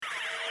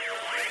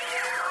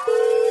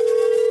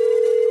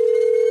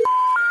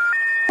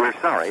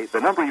sorry, the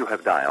number you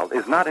have dialed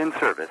is not in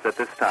service at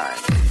this time.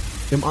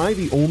 Am I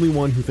the only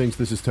one who thinks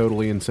this is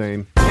totally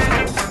insane?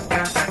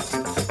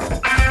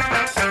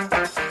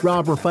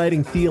 Rob, we're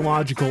fighting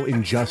theological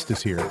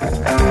injustice here.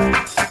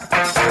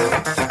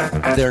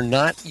 They're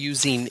not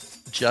using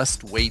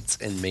just weights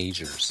and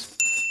measures.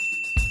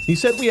 He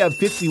said we have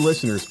 50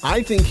 listeners.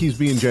 I think he's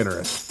being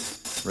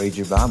generous. Read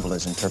your Bible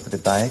as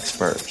interpreted by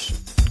experts.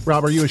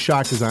 Rob, are you as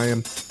shocked as I am?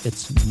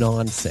 It's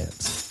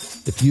nonsense.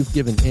 If you've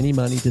given any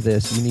money to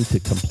this, you need to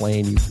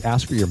complain. You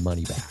ask for your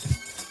money back.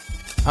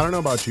 I don't know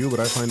about you,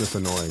 but I find this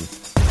annoying.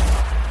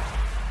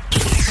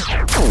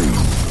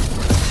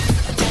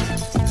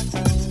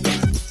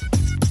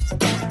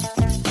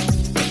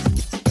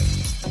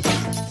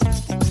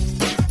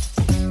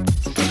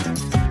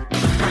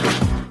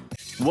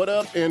 What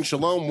up, and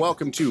shalom.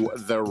 Welcome to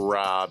the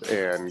Rob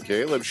and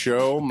Caleb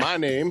Show. My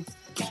name...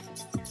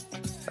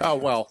 Oh,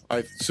 well,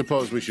 I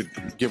suppose we should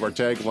give our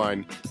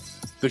tagline,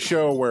 the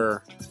show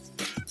where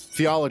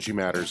theology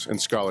matters and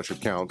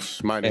scholarship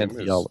counts. My name is...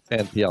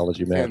 And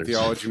theology matters. And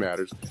theology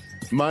matters.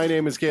 My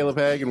name is Caleb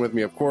Haig, and with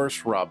me, of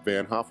course, Rob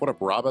Van Hoff. What up,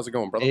 Rob? How's it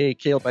going, brother? Hey,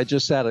 Caleb, I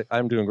just said it.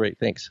 I'm doing great.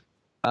 Thanks.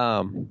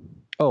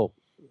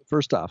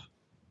 First off,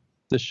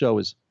 this show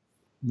is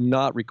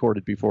not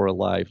recorded before a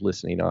live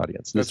listening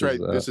audience. That's right.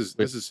 This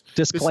is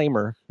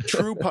disclaimer.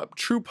 True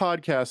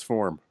podcast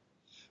form.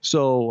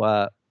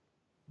 So,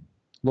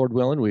 Lord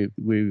willing,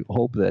 we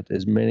hope that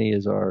as many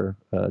as our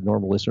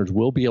normal listeners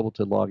will be able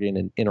to log in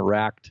and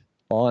interact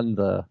on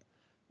the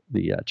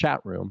chat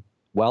room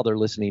while they're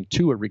listening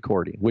to a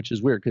recording, which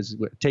is weird because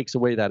it takes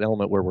away that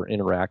element where we're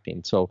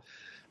interacting. So,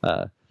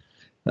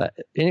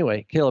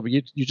 anyway, Caleb,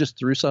 you just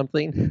threw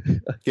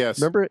something. Yes.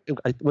 Remember,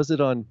 was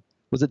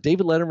it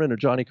David Letterman or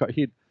Johnny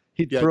Carson?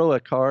 He'd throw a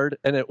card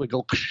and it would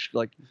go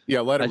like. Yeah,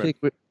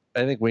 Letterman.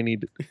 I think we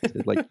need to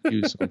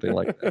use something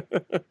like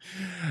that.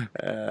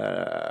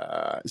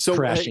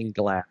 Crashing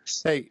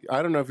glass. Hey,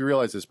 I don't know if you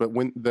realize this, but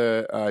when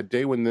the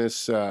day when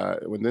this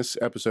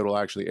episode will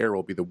actually air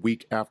will be the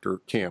week after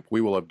camp.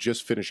 We will have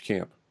just finished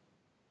camp.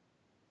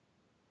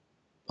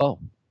 Oh.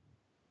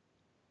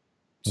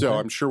 So okay.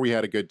 I'm sure we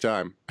had a good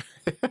time.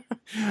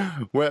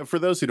 Well, for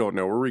those who don't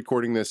know, we're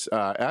recording this.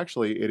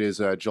 Actually, it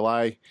is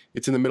July.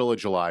 It's in the middle of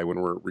July when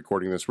we're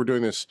recording this. We're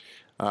doing this,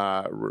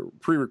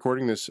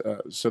 pre-recording this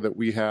so that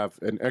we have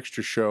an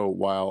extra show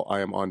while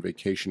I am on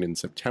vacation in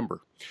September.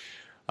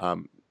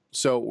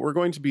 So we're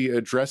going to be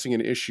addressing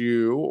an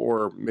issue,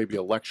 or maybe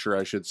a lecture,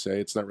 I should say.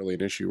 It's not really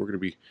an issue. We're going to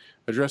be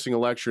addressing a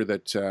lecture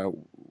that,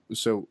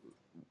 so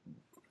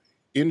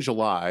in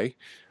July,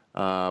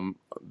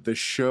 the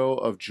show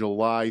of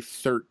July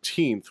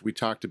 13th, we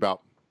talked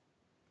about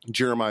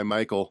Jeremiah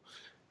Michael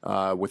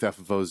with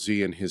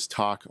FFOZ and his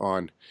talk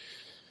on,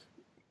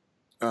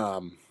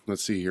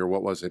 let's see here,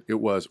 what was it? It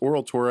was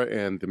Oral Torah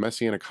and the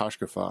Messianic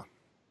Hashkafa,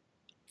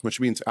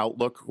 which means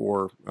outlook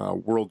or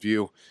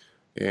worldview.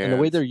 And the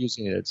way they're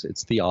using it,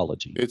 it's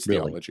theology. It's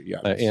really theology, yeah.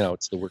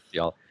 It's the word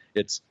theology.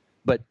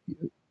 But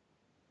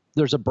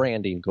there's a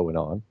branding going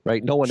on,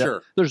 right?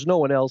 There's no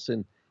one else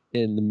in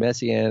the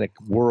Messianic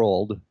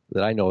world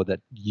that I know that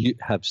you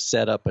have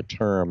set up a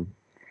term,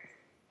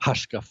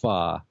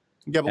 Hashkafa.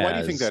 Yeah, but why do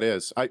you think that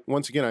is? I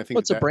think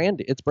it's a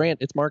brand.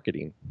 It's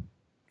marketing.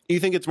 You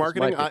think it's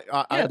marketing?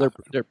 I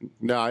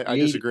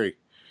disagree.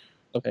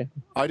 Okay,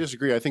 I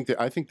disagree. I think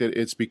that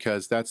it's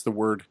because that's the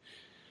word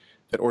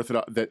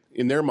that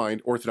in their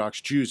mind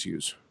Orthodox Jews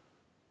use.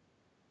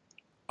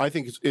 I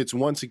think it's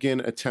once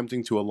again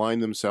attempting to align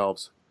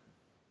themselves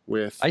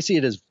with. I see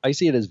it as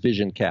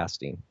vision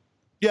casting.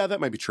 Yeah, that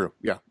might be true.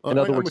 Yeah, in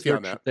other words,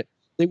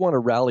 they want to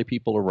rally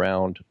people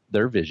around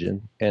their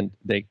vision, and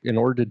in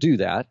order to do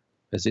that,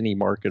 as any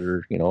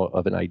marketer,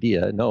 of an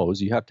idea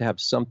knows, you have to have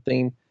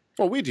something.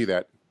 Well, we do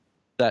that.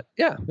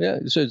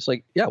 So it's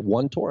like,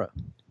 one Torah.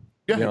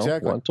 Yeah,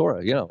 exactly. One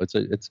Torah.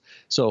 It's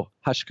so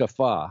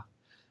Hashkafa.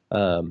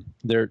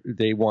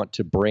 They want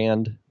to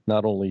brand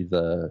not only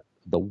the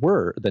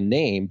word, the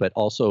name, but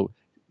also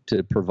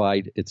to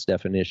provide its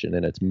definition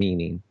and its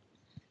meaning.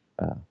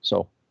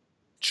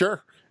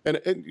 Sure. And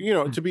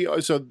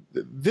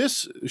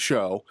this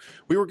show,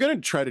 we were going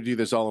to try to do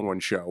this all in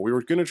one show. We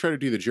were going to try to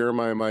do the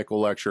Jeremiah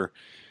Michael lecture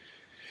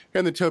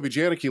and the Toby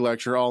Janicki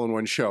lecture all in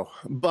one show.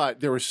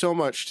 But there was so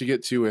much to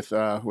get to with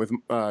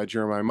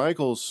Jeremiah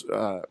Michael's,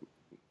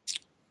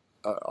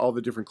 all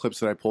the different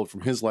clips that I pulled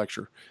from his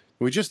lecture.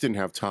 We just didn't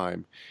have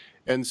time.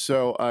 And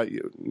so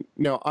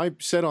now I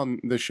said on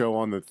the show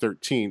on the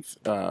 13th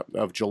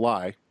of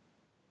July,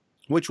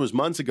 which was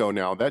months ago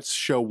now. That's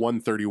show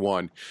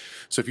 131.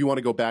 So if you want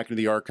to go back into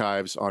the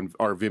archives on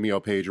our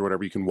Vimeo page or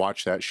whatever, you can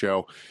watch that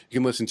show. You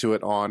can listen to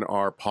it on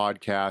our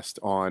podcast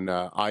on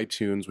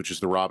iTunes, which is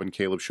the Rob and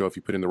Caleb Show. If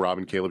you put in the Rob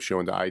and Caleb Show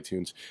into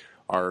iTunes,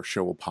 our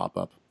show will pop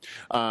up.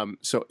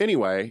 So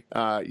anyway,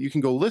 you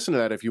can go listen to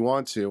that if you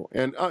want to.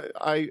 And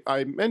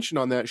I mentioned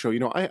on that show,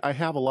 I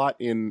have a lot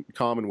in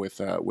common with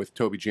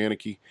Toby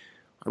Janicki.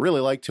 I really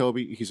like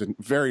Toby. He's a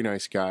very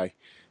nice guy.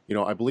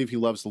 I believe he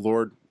loves the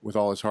Lord. with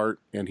all his heart,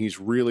 and he's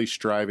really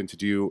striving to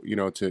do,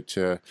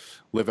 to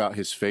live out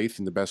his faith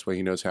in the best way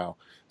he knows how.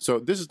 So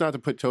this is not to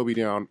put Toby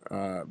down.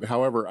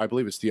 However, I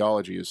believe his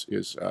theology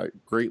is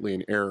greatly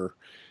in error,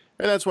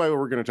 and that's why what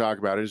we're going to talk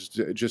about is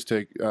just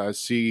to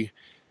see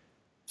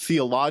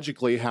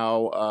theologically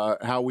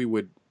how we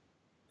would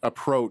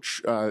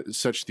approach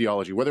such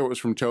theology, whether it was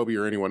from Toby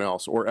or anyone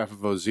else, or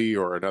FFOZ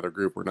or another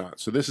group or not.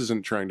 So this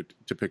isn't trying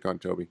to pick on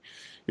Toby.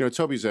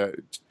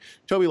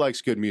 Toby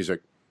likes good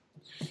music.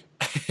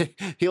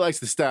 He likes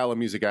the style of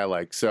music I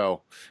like.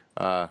 So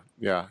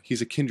yeah,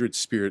 he's a kindred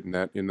spirit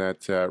in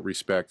that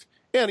respect.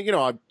 And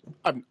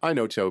I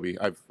know Toby.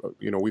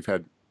 We've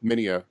had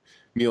many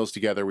meals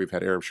together. We've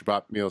had Arab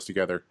Shabbat meals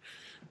together.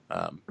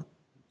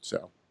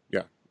 So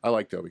yeah, I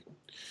like Toby.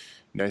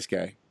 Nice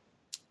guy.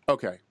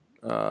 Okay.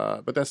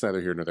 But that's neither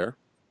here nor there.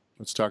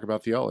 Let's talk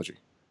about theology.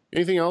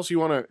 Anything else you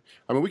want to?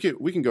 I mean,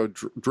 we can go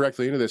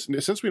directly into this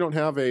since we don't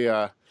have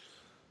a.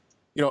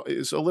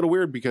 It's a little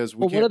weird because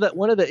we can't.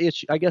 One of the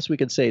issues, I guess we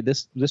could say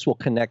this will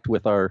connect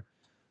with our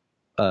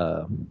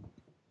the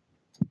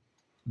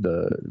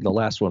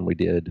last one we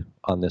did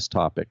on this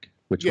topic,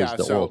 which was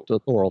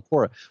the oral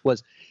Torah.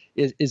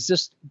 Is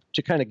just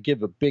to kind of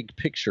give a big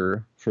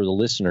picture for the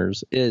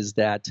listeners, is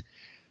that.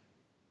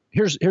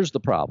 Here's the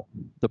problem.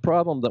 The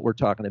problem that we're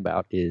talking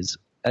about is,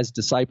 as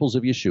disciples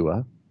of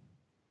Yeshua,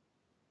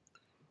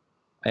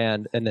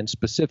 and then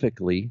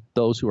specifically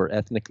those who are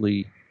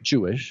ethnically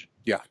Jewish,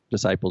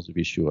 disciples of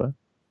Yeshua,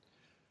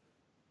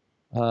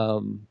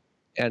 and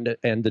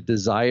the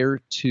desire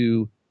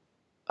to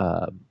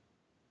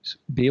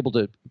be able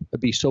to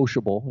be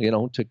sociable,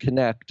 to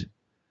connect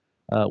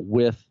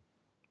with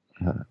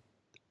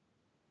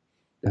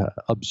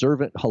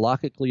observant,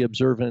 halakhically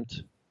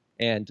observant,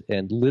 and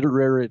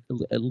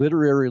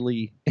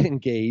literarily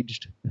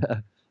engaged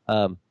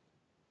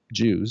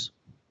Jews.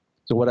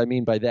 So what I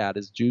mean by that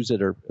is Jews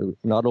that are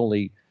not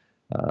only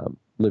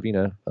living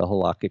a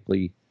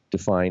halakhically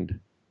defined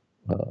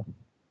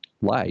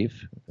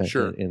life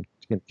in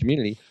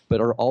community, but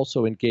are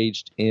also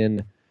engaged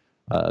in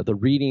the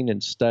reading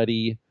and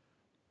study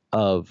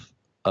of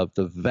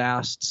the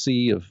vast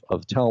sea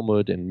of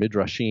Talmud and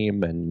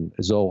Midrashim and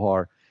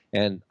Zohar,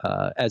 and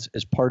as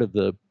part of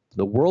the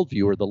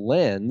worldview or the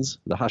lens,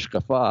 the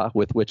hashkafa,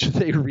 with which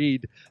they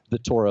read the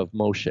Torah of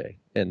Moshe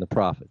and the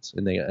prophets,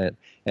 and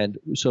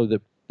so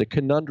the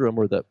conundrum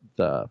or the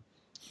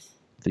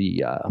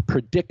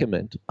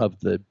predicament of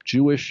the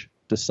Jewish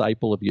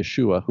disciple of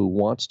Yeshua who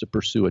wants to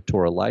pursue a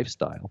Torah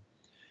lifestyle,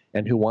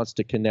 and who wants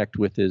to connect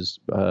with his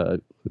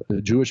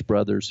Jewish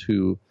brothers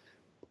who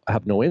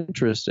have no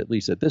interest, at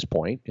least at this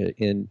point,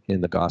 in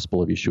the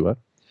gospel of Yeshua,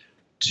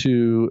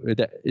 to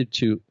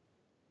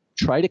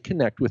try to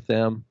connect with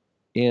them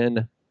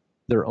in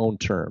their own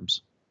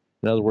terms.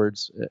 In other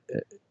words,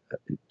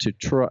 to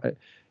try,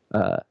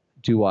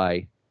 do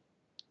I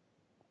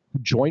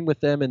join with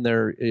them in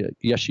their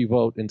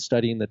yeshivot and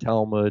studying the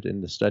Talmud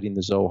and studying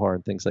the Zohar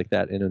and things like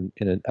that in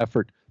an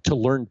effort to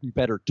learn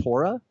better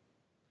Torah,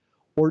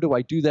 or do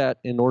I do that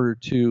in order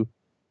to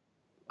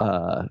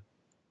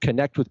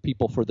connect with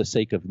people for the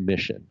sake of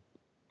mission?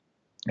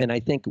 And I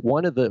think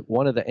one of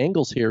the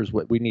angles here is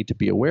what we need to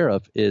be aware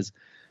of is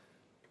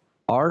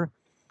our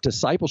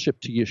discipleship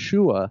to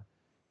Yeshua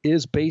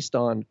is based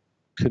on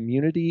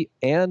community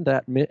and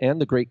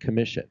the Great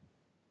Commission.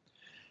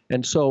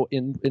 And so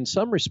in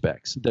some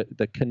respects,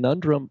 the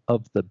conundrum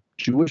of the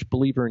Jewish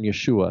believer in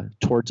Yeshua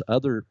towards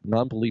other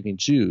non-believing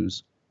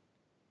Jews,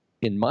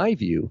 in my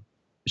view,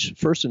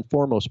 first and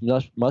foremost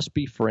must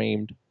be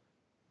framed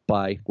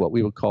by what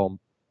we would call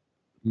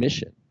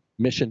mission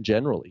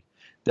generally,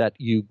 that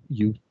you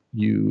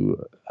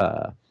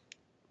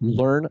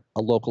learn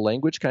a local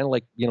language, kind of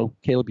like,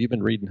 Caleb, you've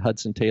been reading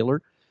Hudson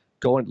Taylor,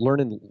 going,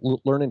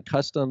 learning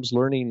customs,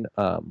 learning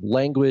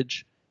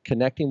language,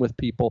 connecting with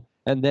people,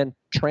 and then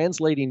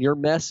translating your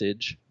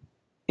message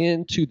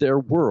into their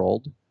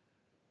world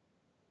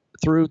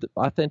through the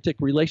authentic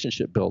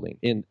relationship building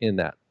in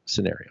that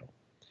scenario.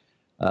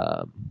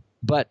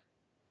 But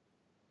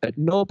at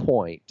no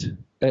point,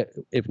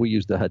 if we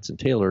use the Hudson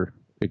Taylor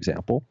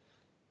example,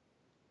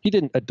 he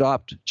didn't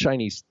adopt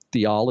Chinese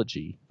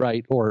theology,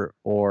 right?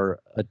 Or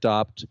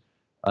adopt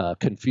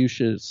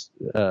Confucius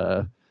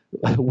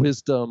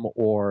wisdom,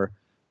 or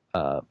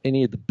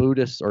any of the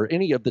Buddhists, or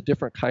any of the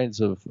different kinds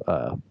of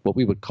what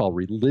we would call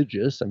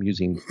religious, I'm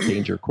using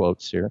danger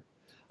quotes here,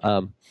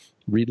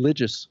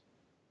 religious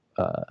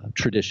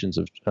traditions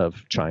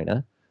of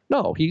China.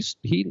 No, he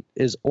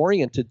is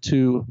oriented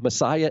to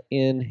Messiah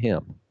in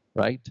him,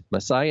 right?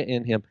 Messiah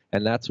in him,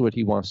 and that's what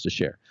he wants to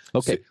share.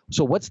 Okay,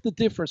 so what's the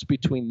difference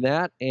between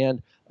that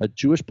and a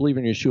Jewish believer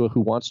in Yeshua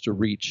who wants to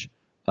reach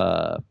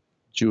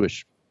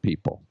Jewish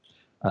people?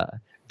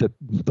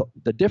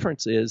 The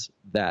difference is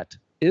that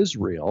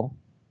Israel,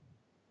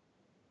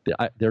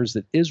 there's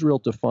an Israel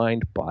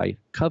defined by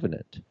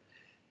covenant.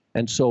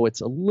 And so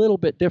it's a little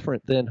bit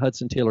different than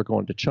Hudson Taylor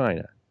going to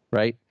China,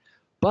 right?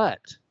 But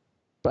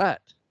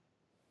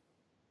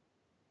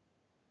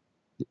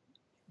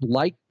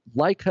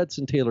like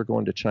Hudson Taylor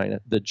going to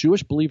China, the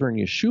Jewish believer in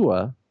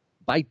Yeshua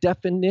by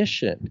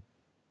definition,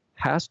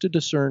 has to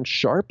discern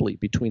sharply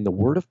between the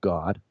Word of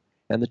God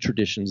and the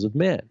traditions of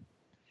men,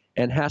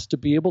 and has to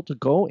be able to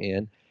go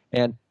in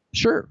and,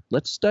 sure,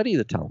 let's study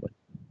the Talmud.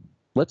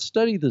 Let's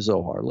study the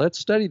Zohar. Let's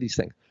study these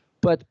things,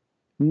 but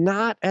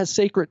not as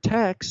sacred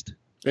text.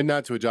 And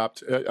not to adopt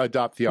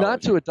theology.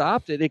 Not to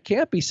adopt it. It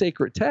can't be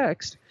sacred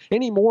text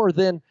any more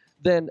than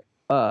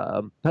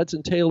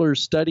Hudson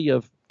Taylor's study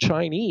of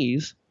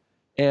Chinese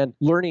and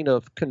learning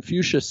of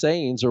Confucius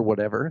sayings or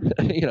whatever,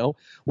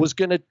 was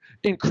going to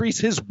increase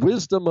his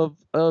wisdom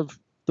of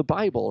the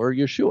Bible or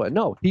Yeshua.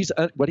 No,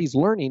 what he's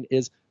learning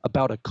is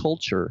about a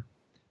culture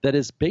that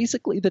is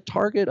basically the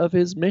target of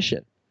his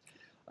mission.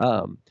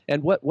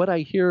 And what I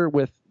hear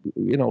with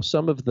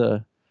some of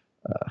the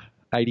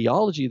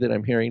ideology that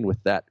I'm hearing with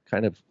that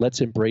kind of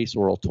let's embrace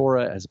oral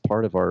Torah as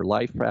part of our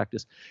life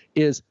practice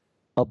is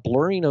a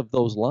blurring of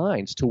those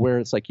lines to where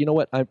it's like,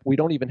 we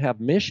don't even have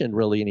mission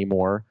really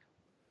anymore.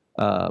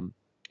 And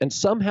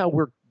somehow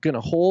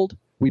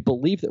we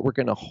believe that we're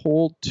going to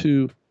hold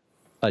to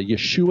a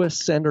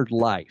Yeshua-centered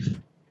life,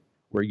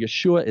 where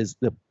Yeshua is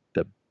the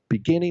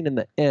beginning and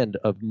the end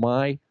of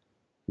my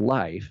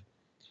life.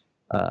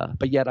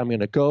 But yet I'm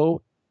going to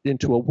go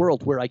into a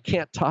world where I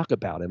can't talk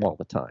about him all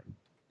the time.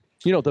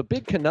 The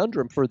big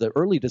conundrum for the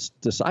early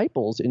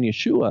disciples in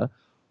Yeshua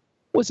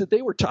was that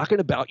they were talking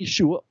about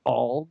Yeshua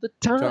all the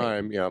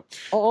time.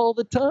 All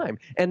the time.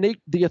 And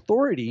the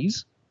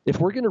authorities, if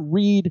we're going to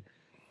read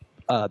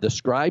the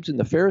scribes and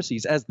the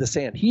Pharisees as the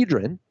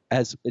Sanhedrin,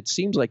 as it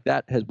seems like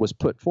that was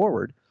put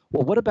forward,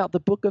 well, what about the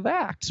book of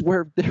Acts,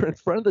 where they're in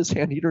front of the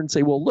Sanhedrin and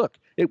say, well, look,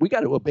 we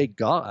got to obey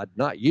God,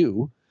 not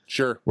you.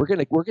 Sure. We're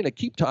gonna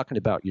keep talking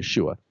about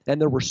Yeshua.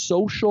 And there were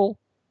social,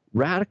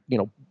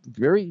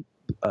 very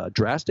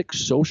drastic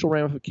social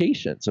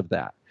ramifications of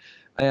that.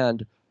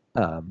 And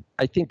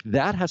I think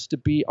that has to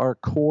be our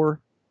core.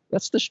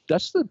 That's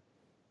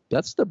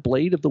the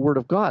blade of the Word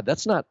of God.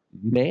 That's not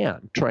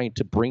man trying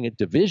to bring a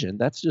division.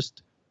 That's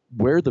just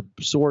where the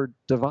sword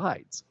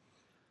divides.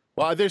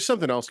 Well, there's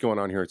something else going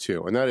on here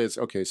too, and that is,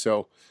 okay,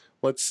 so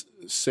let's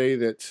say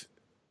that,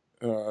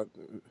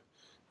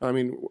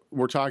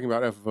 we're talking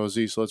about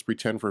FFOZ, so let's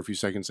pretend for a few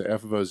seconds that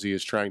FFOZ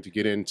is trying to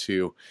get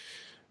into,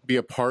 be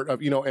a part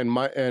of,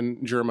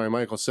 and Jeremiah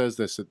Michael says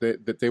this,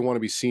 that they want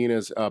to be seen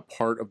as a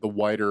part of the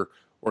wider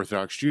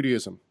Orthodox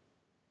Judaism.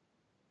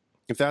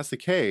 If that's the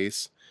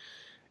case,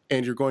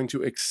 and you're going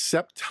to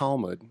accept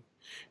Talmud,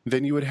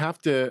 then you would have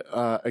to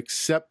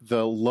accept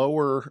the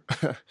lower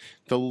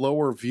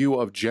view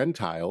of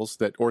Gentiles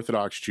that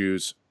Orthodox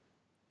Jews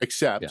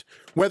accept,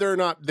 whether or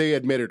not they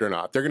admit it or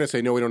not. They're going to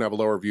say, no, we don't have a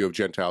lower view of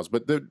Gentiles,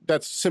 but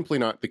that's simply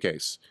not the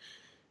case.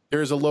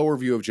 There is a lower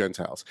view of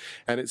Gentiles,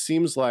 and it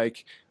seems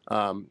like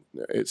the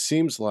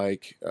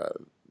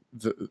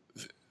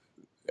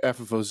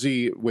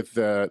FFOZ with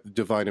the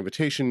divine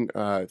invitation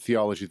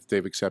theology that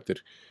they've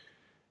accepted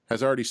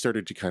has already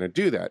started to kind of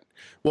do that.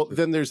 Well,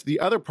 then there's the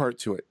other part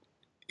to it.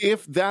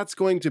 If that's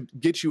going to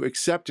get you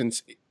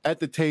acceptance at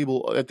the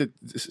table, at the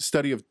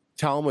study of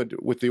Talmud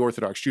with the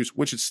Orthodox Jews,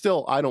 which it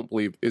still, I don't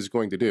believe, is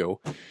going to do.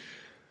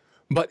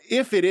 But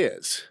if it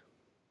is,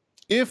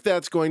 if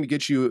that's going to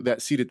get you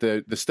that seat at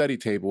the study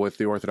table with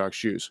the Orthodox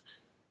Jews,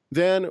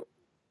 then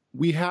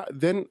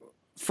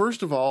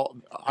first of all,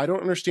 I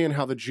don't understand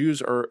how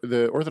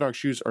the Orthodox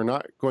Jews are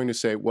not going to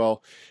say,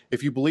 well,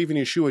 if you believe in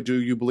Yeshua, do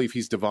you believe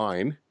he's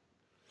divine?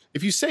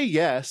 If you say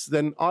yes,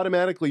 then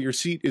automatically your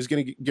seat is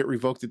going to get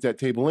revoked at that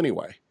table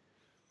anyway.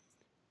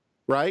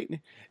 Right?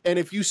 And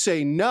if you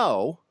say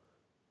no,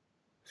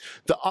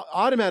 the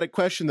automatic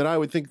question that I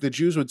would think the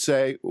Jews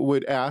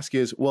would ask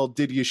is, well,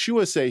 did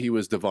Yeshua say he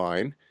was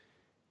divine?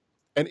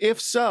 And if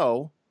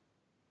so,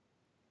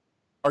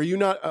 are you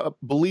not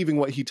believing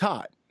what he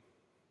taught?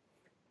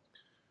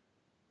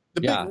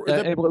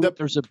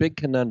 There's a big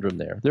conundrum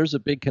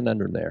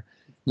there.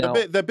 Now,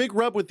 the big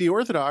rub with the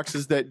Orthodox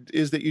is that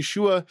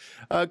Yeshua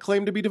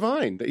claimed to be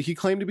divine, that he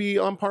claimed to be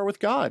on par with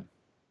God.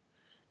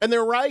 And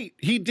they're right.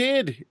 He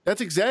did.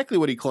 That's exactly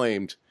what he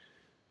claimed.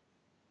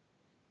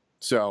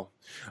 So,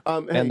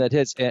 and that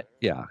his,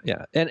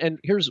 And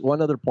here's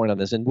one other point on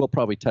this, and we'll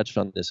probably touch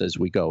on this as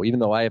we go, even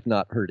though I have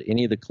not heard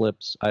any of the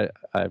clips.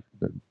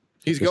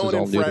 He's going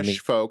in fresh,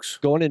 folks.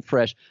 Going in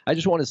fresh. I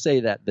just want to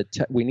say that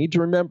we need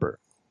to remember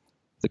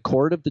the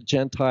court of the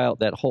Gentile,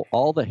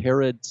 all the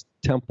Herod's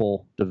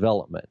temple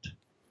development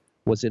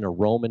was in the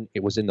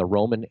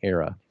Roman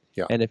era.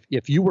 Yeah. And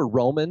if you were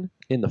Roman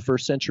in the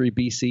 1st century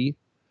BC,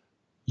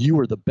 you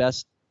were the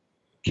best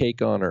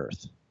cake on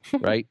earth,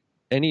 right?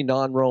 Any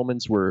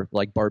non-Romans were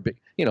like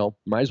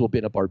might as well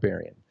been a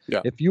barbarian.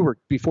 Yeah. If you were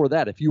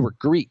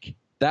Greek,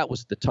 that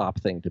was the top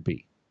thing to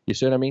be. You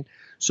see what I mean?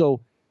 So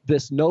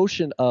this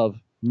notion of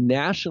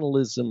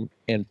nationalism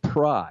and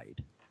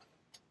pride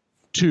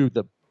to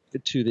the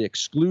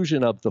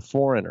exclusion of the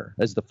foreigner,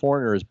 as the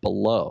foreigner is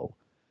below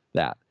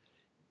that,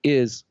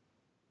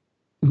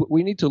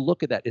 we need to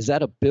look at that. Is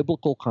that a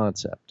biblical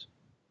concept?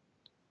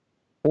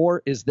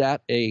 Or is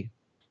that a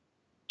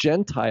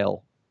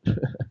Gentile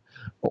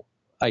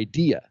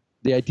idea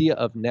the idea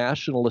of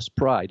nationalist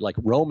pride, like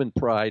Roman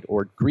pride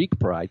or Greek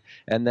pride,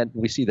 and then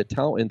we see in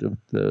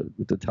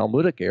the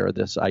Talmudic era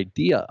this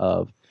idea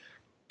of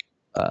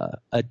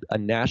a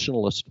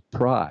nationalist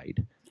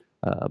pride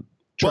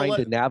trying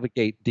to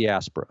navigate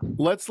diaspora.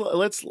 Let's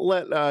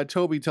let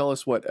Toby tell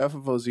us what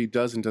FFOZ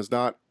does and does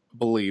not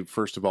believe.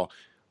 First of all,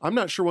 I'm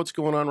not sure what's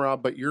going on,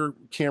 Rob, but your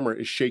camera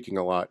is shaking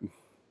a lot.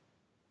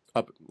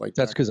 Up like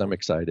that's because I'm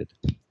excited.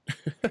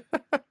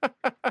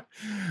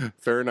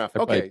 Fair enough.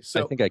 Okay,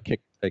 so I think I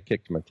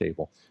kicked my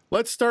table.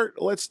 Let's start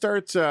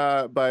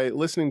by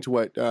listening to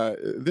what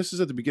this is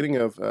at the beginning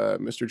of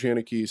Mr.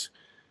 Janicki's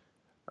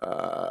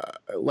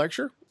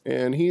lecture,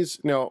 and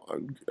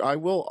I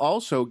will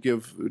also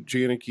give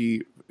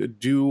Janicki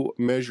due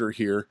measure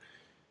here.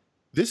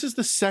 This is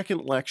the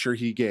second lecture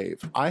he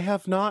gave. I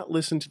have not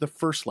listened to the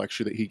first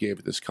lecture that he gave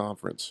at this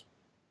conference.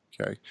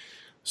 Okay,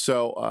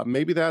 so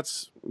maybe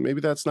that's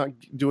not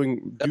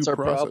doing that's due our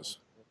process. Problem.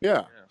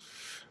 Yeah.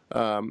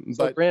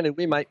 But granted,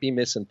 we might be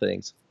missing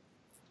things,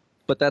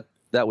 but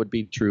that would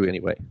be true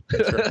anyway.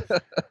 Sure.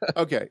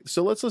 Okay,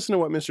 so let's listen to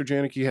what Mr.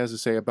 Janicki has to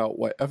say about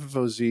what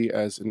FFOZ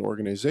as an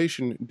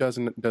organization does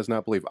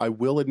not believe. I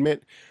will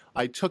admit,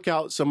 I took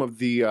out some of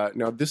the.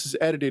 Now this is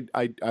edited.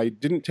 I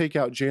didn't take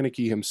out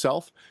Janicki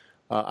himself.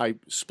 I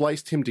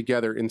spliced him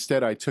together.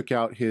 Instead, I took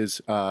out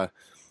his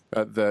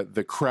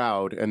the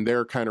crowd and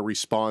their kind of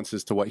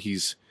responses to what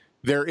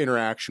their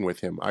interaction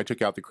with him. I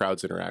took out the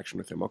crowd's interaction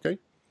with him. Okay.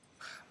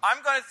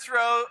 I'm going to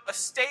throw a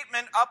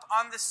statement up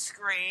on the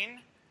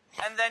screen,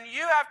 and then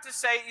you have to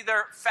say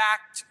either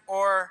fact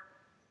or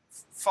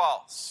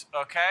false,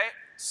 okay?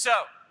 So.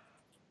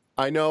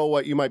 I know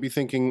what you might be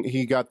thinking.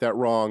 He got that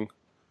wrong.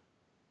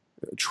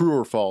 True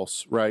or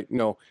false, right?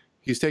 No,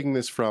 he's taking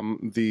this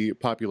from the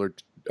popular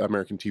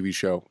American TV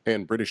show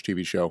and British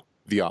TV show,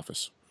 The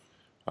Office.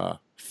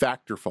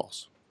 Fact or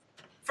false?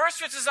 First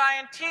Fruits of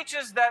Zion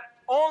teaches that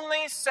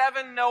only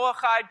 7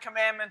 Noahide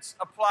commandments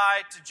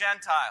apply to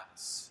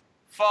Gentiles.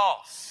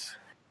 False.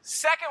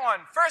 Second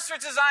one, First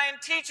Fruits of Zion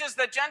teaches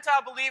that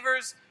Gentile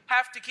believers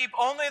have to keep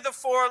only the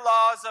 4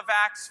 laws of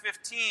Acts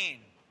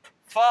 15.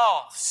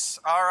 False.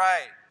 All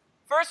right.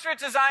 First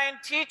Fruits of Zion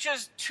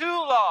teaches 2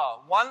 laws,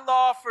 1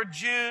 law for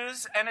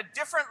Jews and a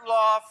different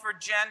law for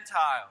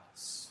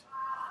Gentiles.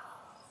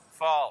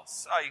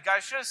 False. Oh, you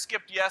guys should have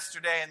skipped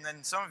yesterday, and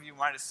then some of you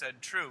might have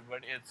said true, but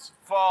it's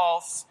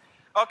false.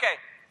 Okay,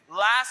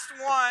 last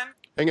one.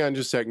 Hang on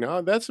just a sec. Now,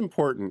 that's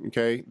important,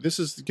 okay? This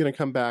is going to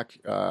come back.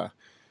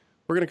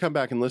 We're going to come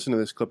back and listen to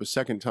this clip a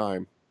second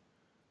time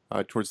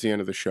towards the end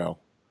of the show.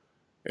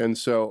 And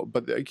so,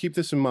 but keep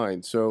this in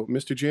mind. So,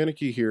 Mr.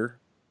 Janicki here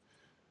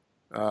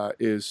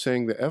is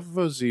saying that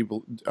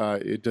FFOZ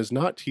it does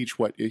not teach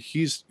what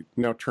he's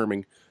now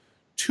terming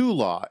 2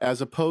 law, as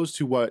opposed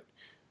to what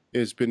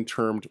has been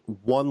termed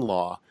 1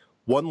 law.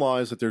 1 law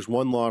is that there's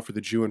 1 law for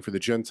the Jew and for the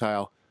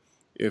Gentile.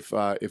 If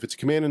it's a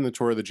command in the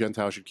Torah, the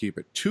Gentile should keep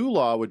it. 2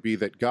 law would be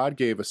that God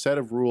gave a set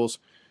of rules,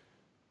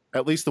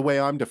 at least the way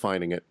I'm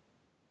defining it.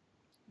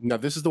 Now,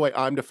 this is the way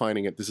I'm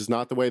defining it. This is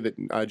not the way that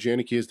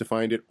Janicki has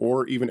defined it,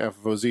 or even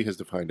FFOZ has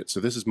defined it. So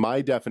this is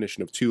my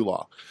definition of 2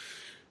 law.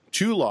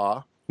 2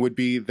 law would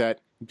be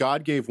that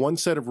God gave 1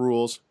 set of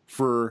rules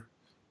for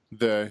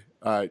the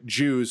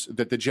Jews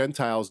that the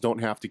Gentiles don't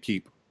have to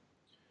keep.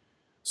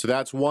 So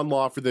that's 1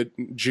 law for the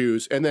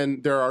Jews. And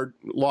then there are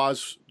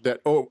laws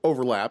that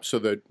overlap, so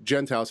the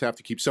Gentiles have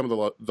to keep some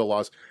of the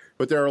laws.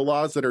 But there are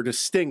laws that are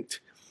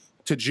distinct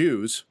to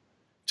Jews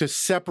to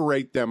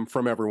separate them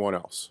from everyone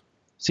else.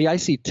 See, I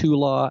see 2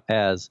 law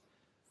as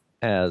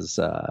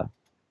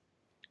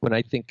when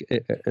I think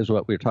as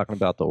what we were talking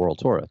about the oral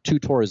Torah. 2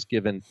 Torahs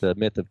given, the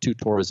myth of 2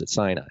 Torahs at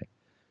Sinai.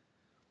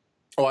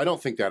 Oh, I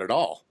don't think that at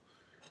all.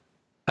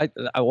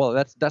 Well,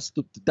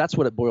 that's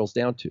what it boils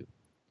down to.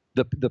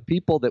 The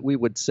people that we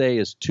would say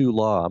is 2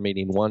 law,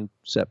 meaning 1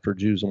 set for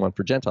Jews and 1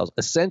 for Gentiles,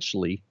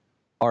 essentially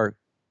are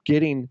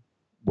getting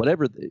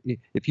whatever.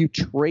 If you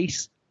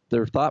trace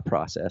their thought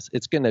process,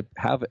 it's going to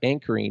have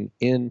anchoring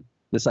in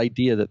this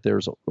idea that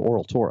there's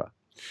oral Torah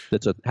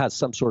that has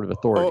some sort of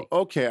authority.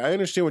 Oh, okay, I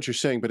understand what you're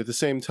saying, but at the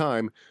same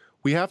time,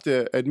 we have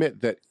to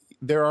admit that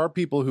there are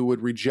people who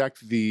would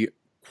reject the,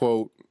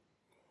 quote,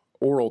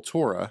 oral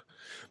Torah,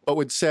 but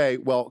would say,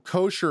 well,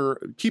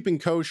 keeping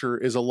kosher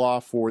is a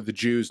law for the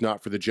Jews,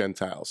 not for the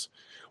Gentiles.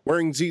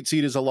 Wearing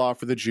tzitzit is a law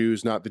for the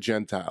Jews, not the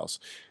Gentiles.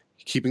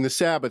 Keeping the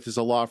Sabbath is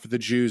a law for the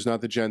Jews,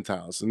 not the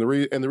Gentiles. And the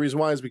reason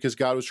why is because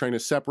God was trying to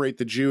separate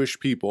the Jewish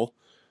people,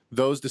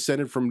 those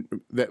descended from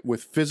that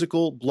with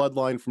physical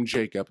bloodline from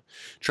Jacob,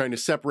 trying to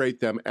separate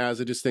them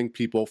as a distinct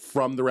people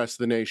from the rest of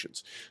the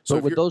nations. So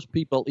would those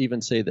people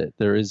even say that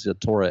there is a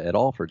Torah at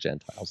all for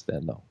Gentiles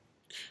then, though?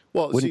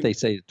 Well, wouldn't they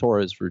say the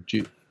Torah is for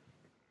Jews?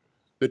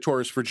 The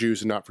Torah is for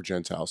Jews and not for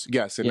Gentiles.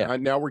 Yes,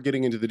 and now we're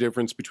getting into the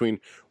difference between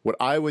what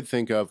I would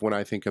think of when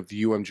I think of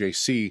the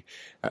UMJC,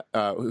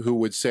 who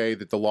would say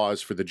that the law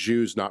is for the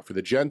Jews, not for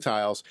the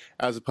Gentiles,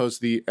 as opposed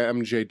to the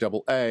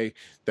MJAA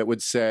that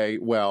would say,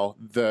 well,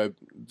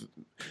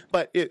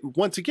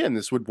 once again,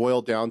 this would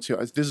boil down to,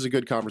 this is a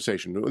good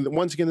conversation.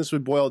 Once again, this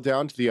would boil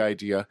down to the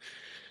idea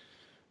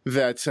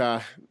that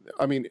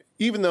I mean,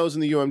 even those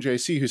in the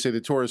UMJC who say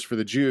the Torah is for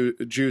the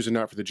Jews and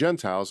not for the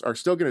Gentiles are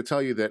still going to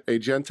tell you that a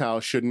Gentile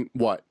shouldn't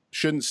what?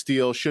 Shouldn't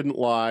steal, shouldn't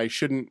lie,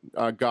 shouldn't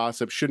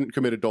gossip, shouldn't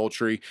commit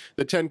adultery.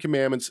 The 10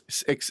 Commandments,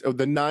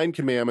 the 9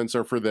 Commandments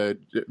are for the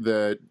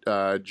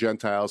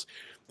Gentiles.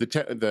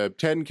 The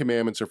 10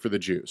 Commandments are for the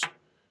Jews.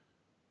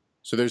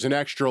 So there's an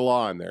extra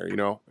law in there,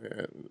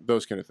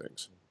 those kind of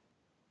things.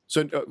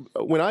 So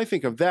when I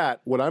think of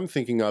that, what I'm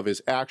thinking of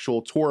is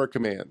actual Torah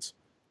commands.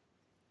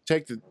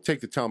 Take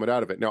the Talmud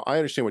out of it. Now, I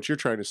understand what you're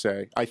trying to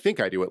say. I think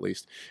I do, at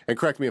least. And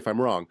correct me if I'm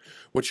wrong.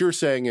 What you're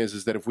saying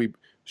is that if we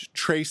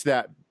trace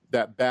that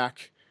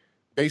back,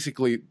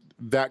 basically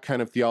that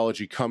kind of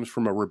theology comes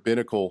from a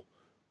rabbinical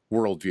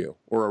worldview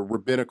or a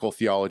rabbinical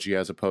theology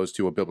as opposed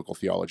to a biblical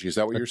theology. Is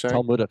that what you're saying?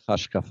 Talmudic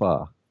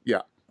hashkafa.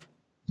 Yeah.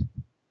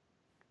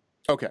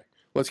 Okay.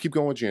 Let's keep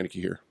going with Janicki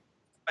here.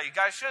 You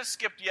guys should have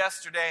skipped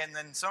yesterday, and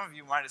then some of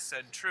you might have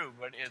said true,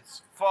 but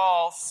it's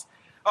false.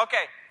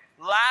 Okay,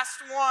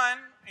 last one.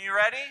 Are you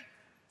ready?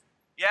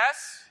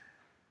 Yes?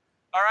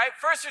 All right.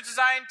 First Church of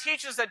Zion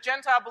teaches that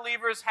Gentile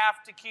believers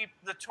have to keep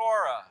the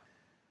Torah.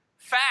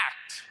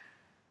 Fact.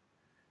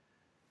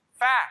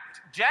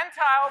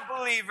 Gentile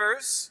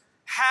believers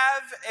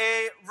have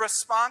a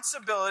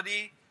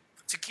responsibility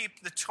to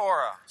keep the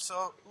Torah.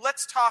 So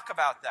let's talk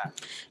about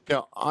that.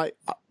 Now,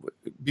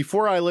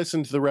 before I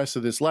listened to the rest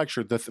of this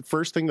lecture, the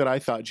first thing that I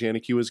thought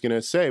Janicki was going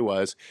to say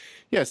was,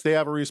 yes, they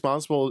have a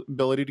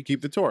responsibility to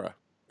keep the Torah.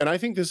 And I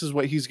think this is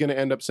what he's going to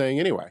end up saying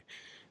anyway.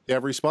 They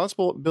have a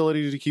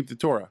responsibility to keep the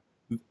Torah.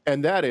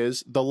 And that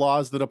is the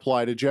laws that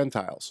apply to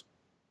Gentiles.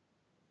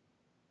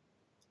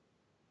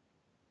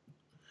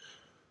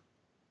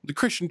 The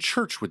Christian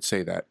church would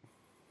say that.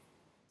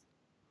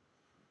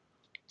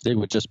 They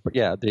would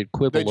they'd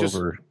quibble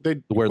over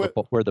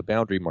where the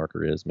boundary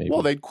marker is, maybe.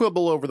 Well, they'd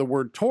quibble over the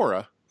word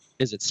Torah.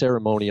 Is it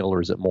ceremonial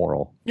or is it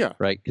moral? Yeah.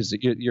 Right? Because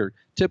your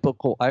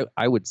typical,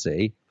 I would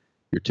say,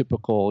 your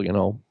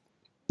typical,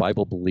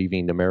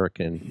 Bible-believing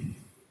American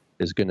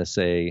is going to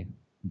say,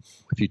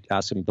 if you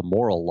ask them the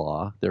moral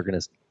law, they're going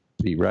to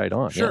be right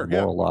on. Sure,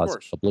 moral law is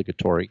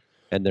obligatory,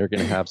 and they're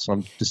going to have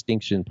some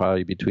distinction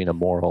probably between a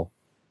moral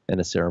and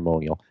a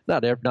ceremonial.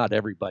 Not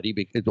everybody,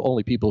 because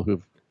only people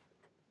who've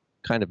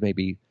kind of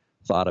maybe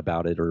thought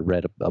about it or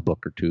read a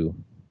book or two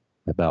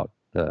about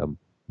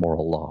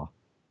moral law.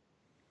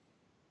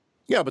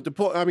 Yeah, but the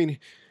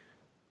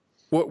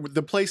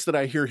place that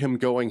I hear him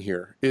going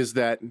here is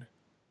that,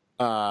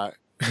 the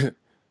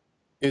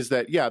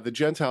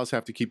Gentiles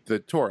have to keep the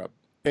Torah,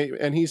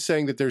 and he's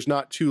saying that there's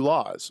not 2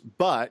 laws.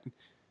 But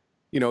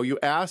you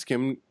ask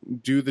him,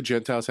 do the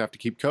Gentiles have to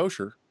keep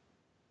kosher?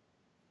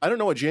 I don't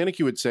know what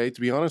Janicki would say.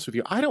 To be honest with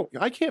you,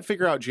 I can't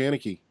figure out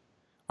Janicki.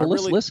 Well,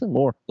 let's listen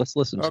more. Let's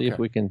listen. See if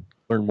we can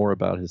learn more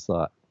about his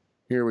thought.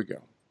 Here we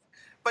go.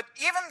 But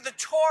even the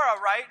Torah,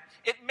 right?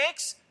 It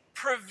makes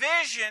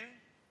provision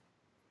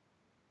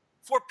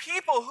for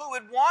people who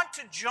would want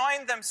to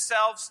join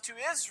themselves to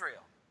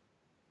Israel.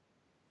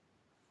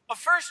 Well,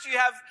 first you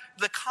have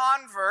the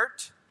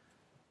convert,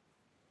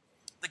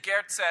 the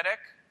Ger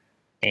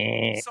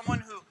Tzedek, someone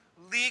who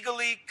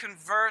legally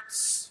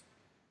converts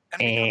and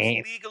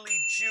becomes legally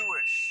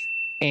Jewish.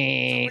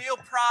 It's a real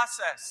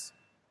process.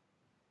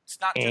 It's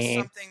not just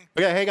something.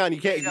 Okay, hang on.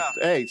 You can't.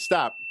 Hey,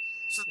 stop.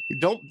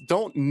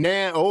 Don't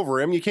nah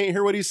over him. You can't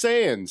hear what he's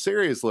saying.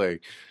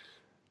 Seriously.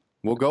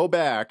 We'll go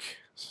back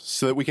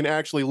so that we can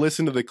actually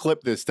listen to the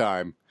clip this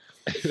time.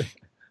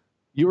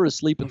 You were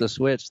asleep at the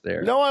switch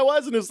there. No, I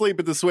wasn't asleep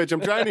at the switch. I'm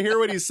trying to hear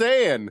what he's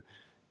saying.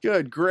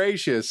 Good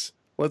gracious.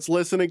 Let's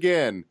listen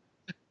again.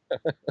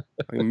 I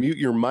can mute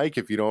your mic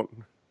if you don't.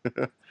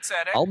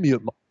 I'll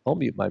mute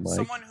my mic.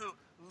 Someone who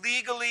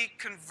legally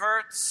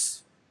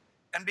converts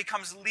and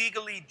becomes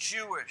legally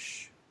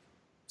Jewish.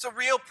 It's a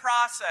real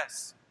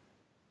process.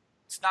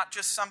 It's not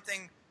just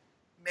something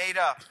made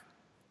up.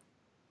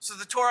 So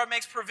the Torah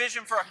makes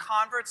provision for a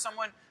convert,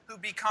 someone who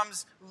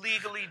becomes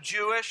legally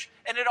Jewish,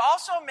 and it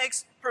also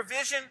makes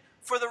provision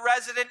for the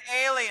resident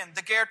alien,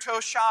 the Ger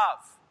Toshav.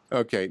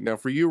 Okay, now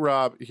for you,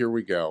 Rob, here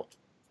we go.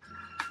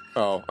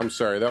 Oh, I'm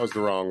sorry, that was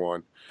the wrong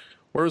one.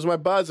 Where's my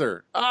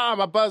buzzer?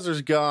 My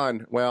buzzer's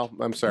gone. Well,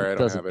 I'm sorry, I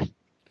don't have it.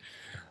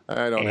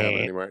 I don't have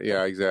it anymore.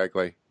 Yeah,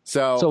 exactly.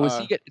 So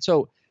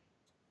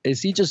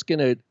is he just going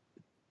to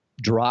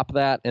drop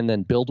that and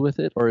then build with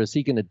it, or is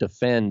he going to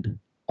defend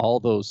all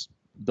those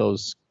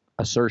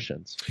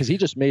assertions? Because he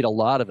just made a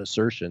lot of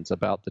assertions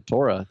about the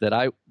Torah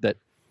that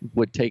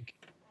would take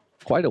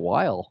quite a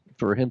while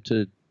for him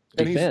to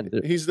defend.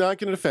 And he's not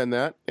going to defend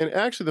that. And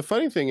actually, the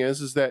funny thing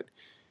is that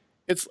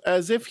it's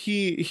as if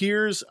he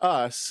hears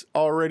us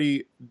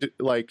already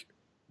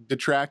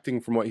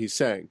detracting from what he's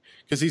saying,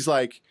 because he's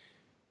like,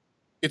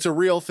 it's a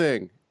real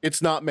thing.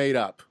 It's not made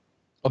up.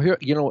 Oh,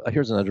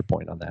 here's another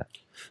point on that.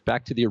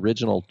 Back to the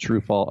original true,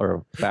 false,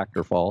 or fact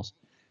or false.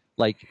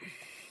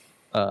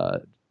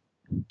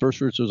 First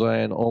Fruits of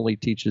Zion only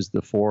teaches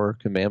the 4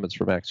 commandments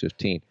from Acts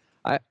 15.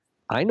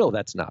 I know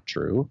that's not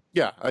true.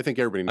 Yeah, I think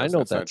everybody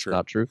knows that's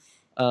not true.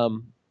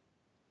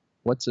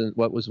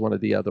 What was one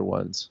of the other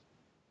ones?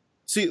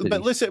 See,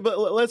 but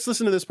let's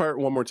listen to this part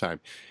one more time.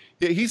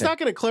 He's not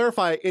going to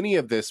clarify any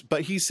of this,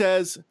 but he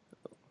says,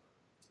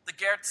 the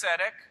Ger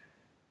Tzedek,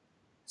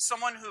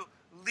 someone who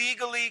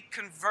legally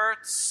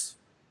converts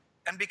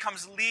and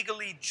becomes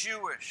legally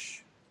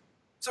Jewish.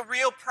 It's a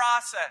real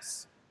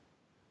process.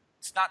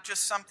 It's not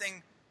just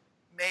something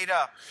made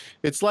up.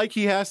 It's like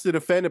he has to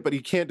defend it, but he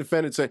can't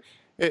defend it.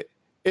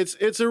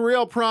 It's a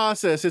real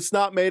process. It's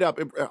not made up.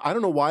 I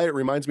don't know why it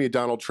reminds me of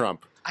Donald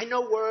Trump. I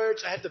know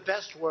words. I have the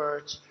best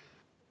words.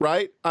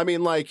 Right? I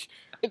mean, like...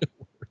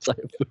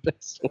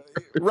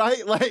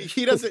 right? Like,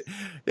 he doesn't...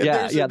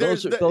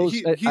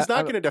 he's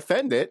not going to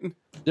defend it.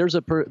 There's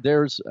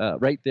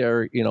right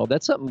there,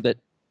 that's something that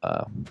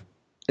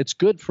it's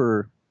good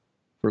for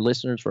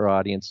listeners, for our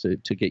audience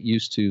to get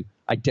used to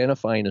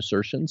identifying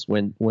assertions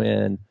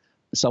when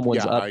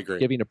someone's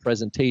giving a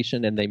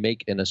presentation and they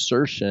make an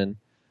assertion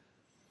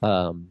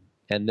and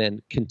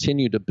then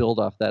continue to build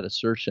off that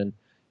assertion.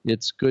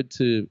 It's good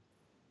to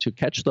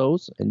catch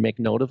those and make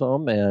note of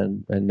them,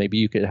 and maybe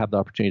you could have the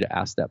opportunity to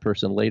ask that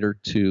person later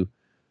to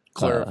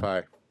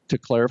clarify,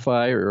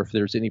 or if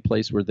there's any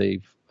place where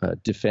they've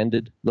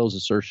defended those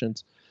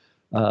assertions.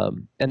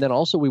 And then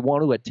also we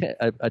want to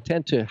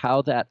attend to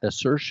how that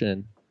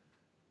assertion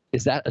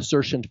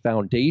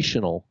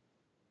foundational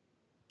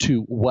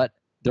to what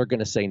they're going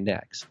to say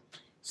next.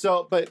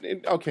 So, but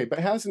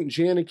hasn't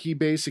Janicki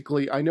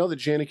basically, I know that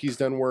Janicki's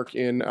done work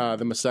in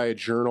the Messiah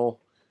Journal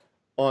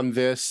on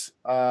this.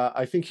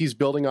 I think he's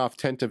building off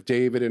Tent of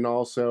David, and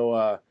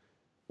also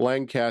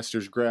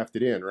Lancaster's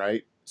grafted in,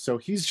 right? So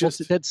he's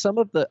just... Well, some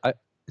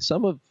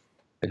of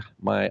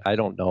I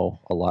don't know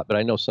a lot, but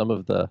I know some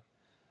of the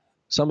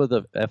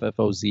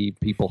FFOZ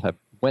people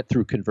went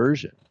through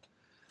conversion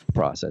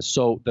process.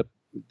 So the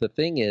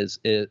thing is,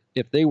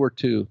 if they were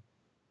to,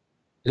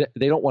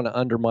 they don't want to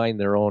undermine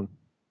their own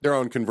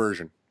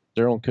conversion.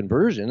 Their own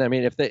conversion. I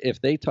mean, if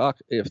they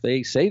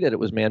say that it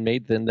was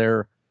man-made, then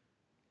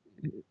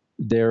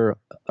they're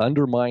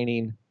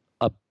undermining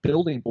a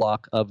building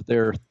block of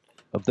their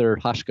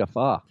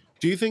hashkafa.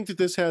 Do you think that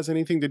this has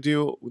anything to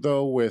do,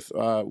 though, with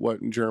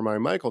what Jeremiah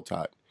Michael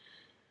taught?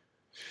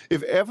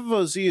 If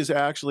FFOZ is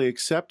actually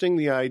accepting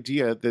the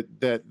idea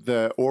that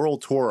the oral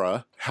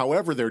Torah,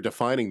 however they're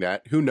defining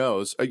that, who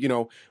knows?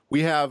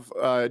 We have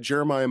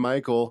Jeremiah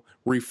Michael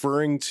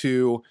referring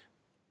to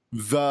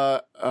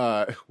the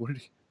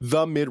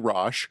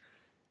Midrash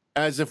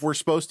as if we're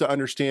supposed to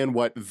understand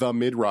what the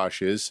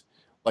Midrash is,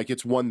 like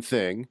it's one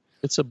thing.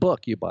 It's a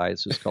book you buy.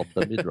 It's just called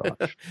the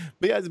Midrash.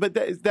 but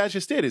that's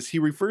just it. Is he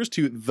refers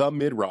to the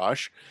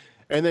Midrash,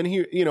 and then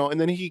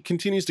he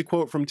continues to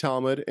quote from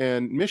Talmud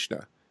and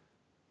Mishnah,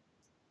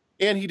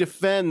 and he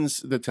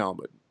defends the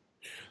Talmud.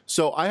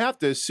 So I have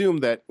to assume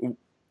that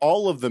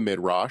all of the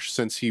Midrash,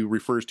 since he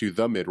refers to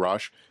the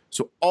Midrash,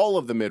 so all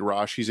of the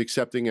Midrash he's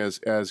accepting as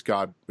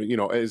God,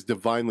 as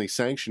divinely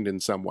sanctioned in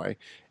some way,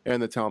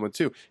 and the Talmud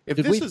too.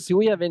 Do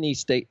we have any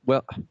state?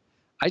 Well,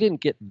 I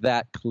didn't get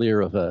that clear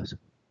of a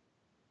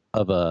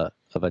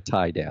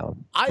tie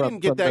down. I didn't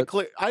get that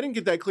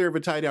clear of a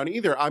tie down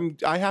either.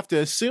 I have to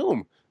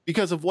assume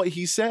because of what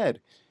he said.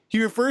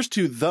 He refers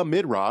to the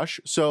Midrash.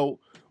 So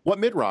what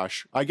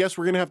Midrash? I guess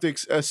we're going to have to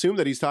assume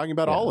that he's talking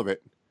about all of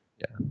it.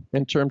 Yeah.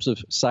 In terms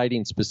of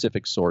citing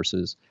specific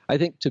sources, I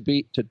think to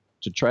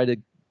try to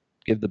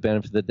give the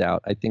benefit of the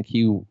doubt, I think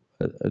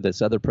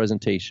this other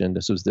presentation,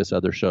 this was this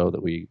other show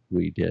that we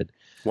did,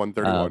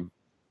 131,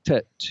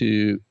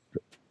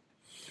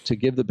 to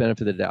give the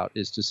benefit of the doubt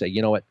is to say,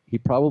 you know what, he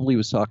probably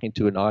was talking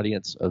to an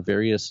audience of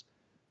various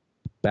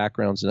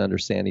backgrounds and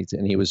understandings,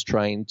 and he was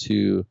trying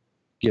to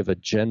give a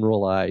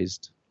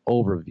generalized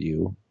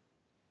overview.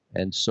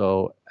 And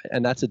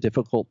that's a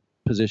difficult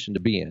position to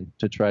be in,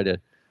 to try to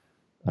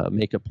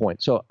make a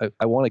point. So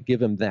I want to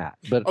give him that.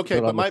 But on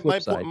the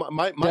flip side,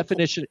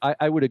 definition,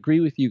 I would agree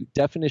with you.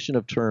 Definition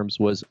of terms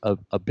was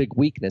a big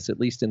weakness, at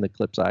least in the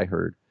clips I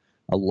heard.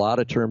 A lot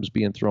of terms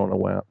being thrown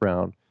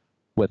around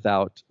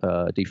without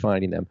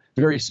defining them.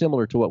 Very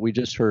similar to what we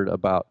just heard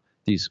about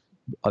these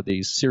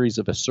series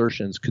of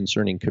assertions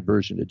concerning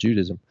conversion to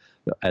Judaism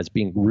as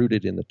being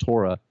rooted in the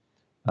Torah,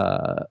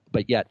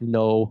 but yet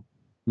no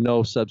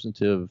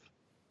substantive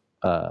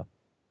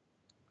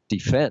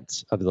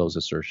defense of those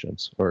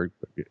assertions, or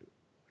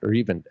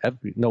even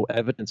no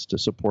evidence to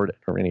support it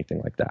or anything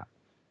like that.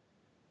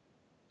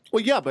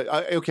 Well, yeah, but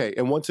okay,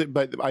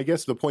 but I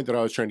guess the point that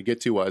I was trying to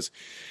get to was,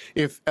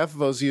 if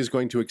FFOZ is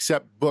going to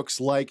accept books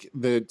like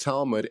the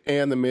Talmud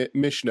and the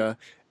Mishnah,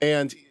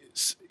 and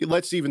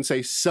let's even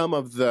say some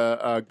of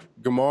the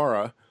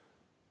Gemara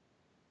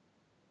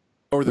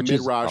or the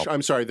Midrash.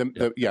 I'm sorry, some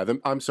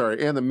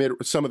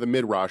of the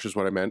Midrash is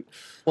what I meant.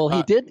 Well,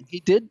 he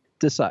did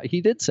decide.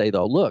 He did say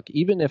though, look,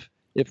 even if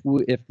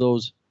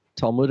those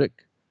the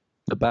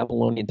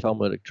Babylonian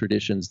Talmudic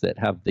traditions that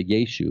have the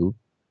Yeshu,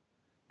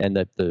 and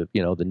that the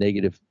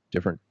negative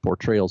different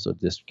portrayals of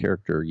this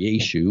character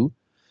Yeshu,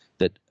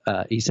 that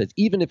he says,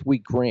 even if we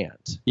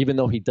grant, even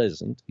though he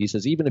doesn't, he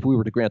says, even if we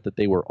were to grant that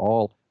they were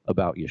all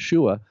about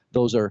Yeshua,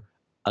 those are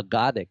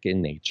agadic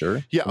in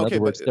nature. Yeah, in other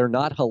words, they're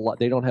not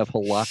they don't have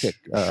halakhic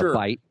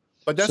bite.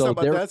 But that's So not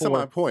that's not my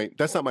therefore- point.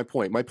 That's not my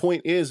point. My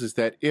point is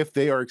that if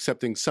they are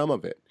accepting some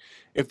of it,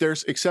 if they're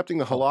accepting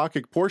the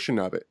halakhic portion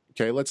of it,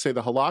 okay, let's say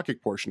the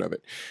halakhic portion of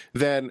it,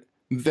 then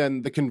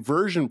the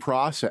conversion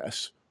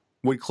process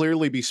would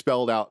clearly be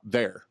spelled out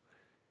there.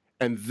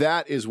 And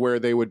that is where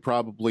they would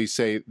probably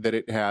say that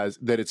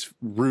it's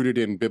rooted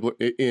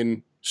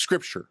in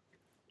scripture.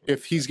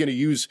 If he's going to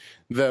use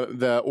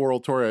the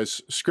oral Torah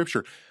as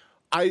scripture,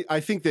 I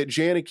think that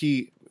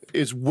Janicki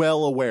is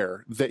well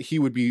aware that he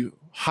would be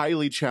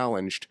highly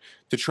challenged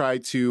to try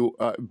to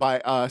by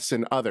us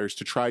and others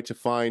to try to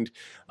find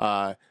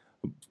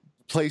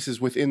places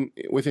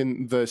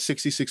within the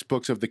 66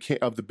 books of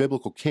the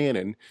biblical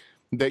canon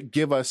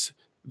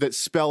that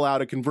spell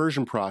out a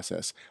conversion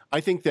process.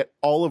 I think that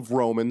all of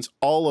Romans,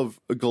 all of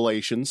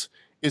Galatians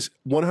is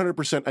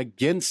 100%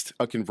 against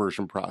a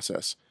conversion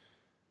process.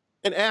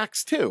 And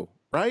Acts too,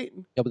 right?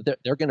 Yeah, but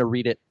they're going to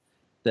read it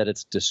that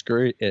it's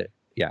discouraged.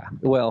 Yeah,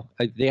 well,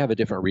 they have a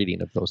different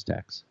reading of those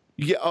texts.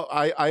 Yeah,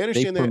 I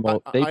understand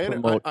that. They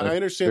promote I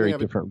understand very they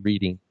have different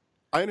reading.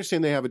 I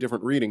understand they have a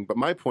different reading, but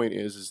my point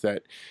is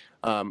that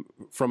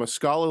from a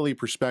scholarly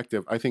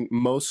perspective, I think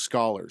most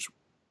scholars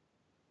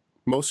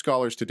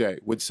today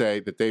would say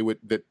that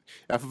that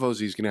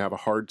FFOZ is going to have a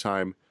hard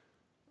time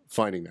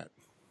finding that.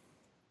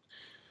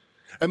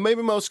 And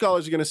maybe most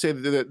scholars are going to say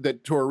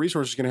that Torah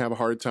Resources is going to have a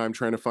hard time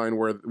trying to find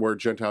where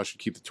Gentiles should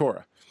keep the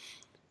Torah.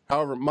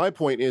 However, my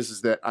point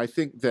is that I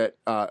think that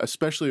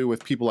especially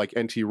with people like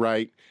N.T.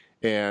 Wright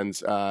and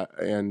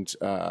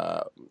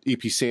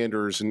E.P.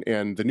 Sanders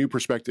and the New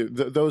Perspective,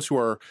 those who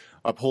are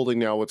upholding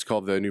now what's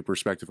called the New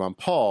Perspective on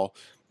Paul,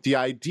 the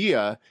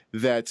idea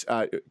that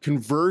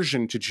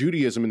conversion to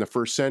Judaism in the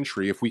first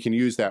century, if we can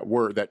use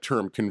that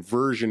term,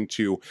 conversion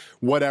to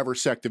whatever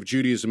sect of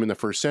Judaism in the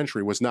first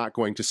century, was not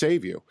going to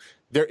save you.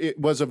 It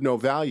was of no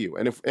value.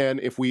 And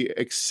if we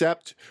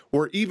accept,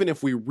 or even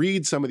if we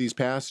read some of these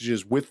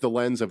passages with the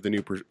lens of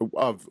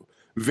of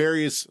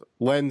various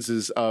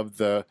lenses of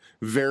the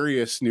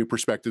various new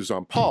perspectives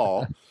on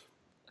Paul,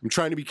 I'm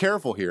trying to be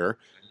careful here.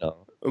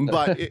 No.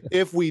 But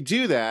if we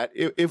do that,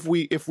 if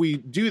we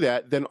do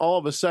that, then all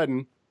of a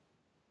sudden,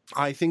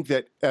 I think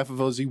that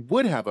FFOZ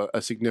would have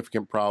a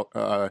significant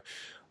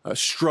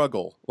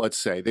struggle. Let's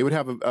say they would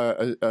have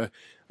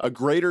a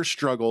greater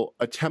struggle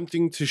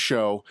attempting to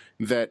show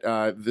that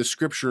the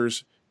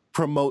scriptures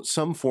promote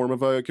some form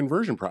of a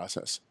conversion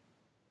process.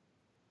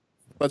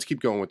 Let's keep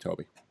going with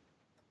Toby.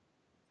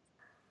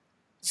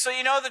 So,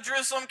 the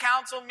Jerusalem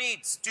Council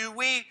meets. Do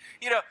we,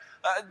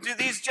 do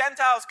these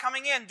Gentiles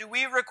coming in, do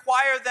we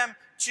require them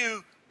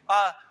to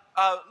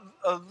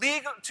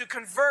to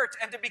convert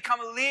and to become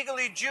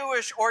legally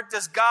Jewish, or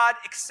does God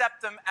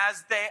accept them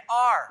as they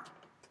are?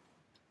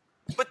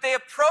 But they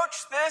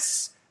approach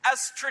this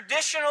as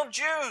traditional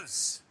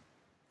Jews.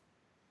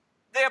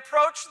 They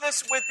approach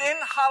this within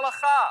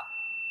halakha.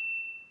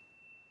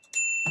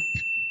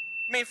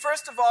 I mean,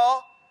 first of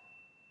all,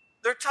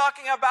 they're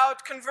talking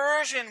about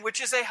conversion,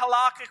 which is a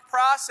halakhic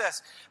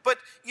process. But,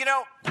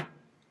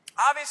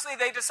 obviously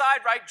they decide,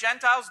 right,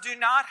 Gentiles do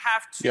not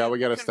have to Yeah, we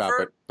got to convert.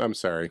 stop it. I'm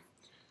sorry.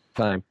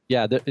 Time.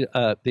 Yeah,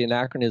 the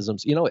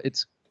anachronisms.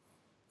 It'd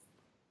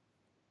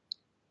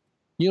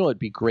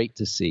be great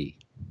to see.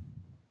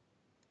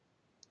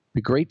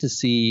 Be great to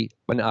see.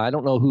 And I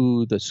don't know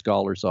who the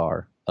scholars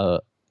are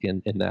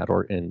in that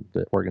or in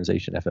the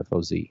organization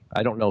FFOZ.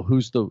 I don't know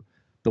who's the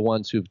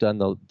ones who've done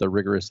the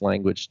rigorous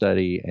language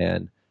study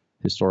and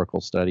historical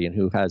study, and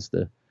who has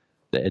the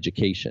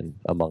education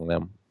among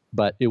them.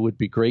 But it would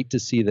be great to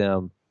see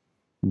them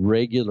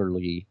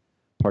regularly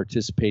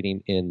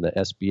participating in the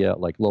SBL,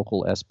 like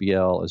local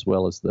SBL, as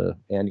well as the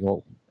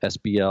annual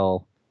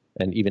SBL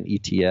and even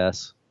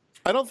ETS.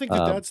 I don't think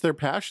that's their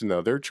passion,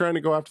 though. They're trying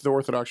to go after the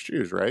Orthodox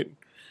Jews, right?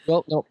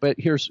 Well, no, but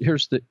here's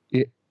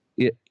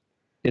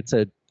it's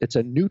a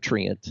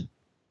nutrient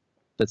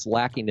that's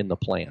lacking in the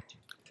plant.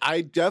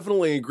 I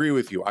definitely agree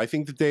with you. I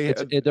think that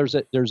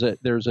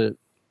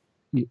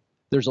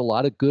There's a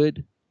lot of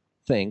good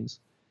things,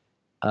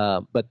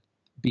 but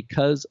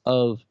because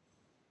of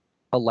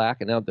a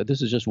lack, and now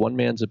this is just one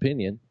man's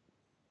opinion,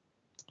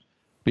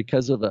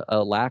 because of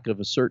a lack of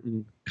a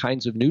certain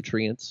kinds of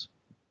nutrients,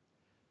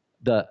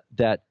 that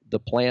the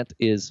plant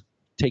is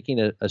taking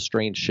a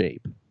strange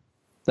shape.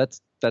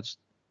 That's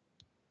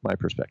my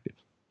perspective.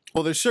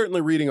 Well, they're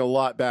certainly reading a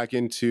lot back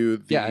into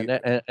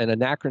the and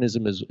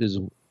anachronism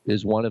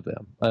is one of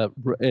them.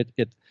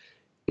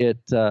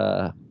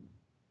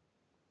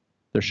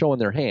 They're showing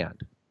their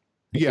hand,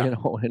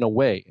 in a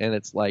way, and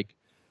it's like,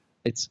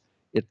 it's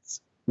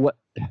what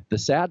the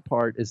sad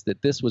part is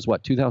that this was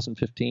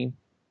 2015.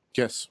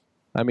 Yes,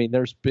 I mean,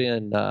 there's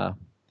been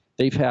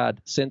they've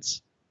had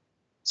since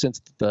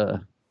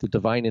the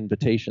Divine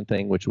Invitation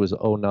thing, which was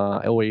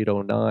 08,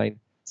 09.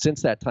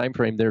 Since that time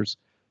frame, there's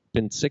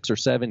been 6 or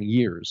 7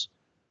 years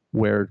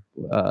where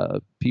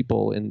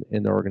people in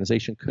the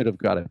organization could have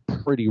got a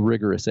pretty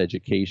rigorous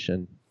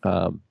education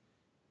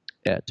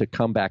to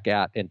come back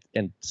at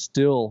and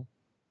still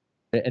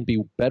and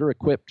be better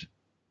equipped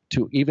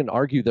to even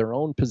argue their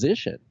own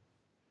position.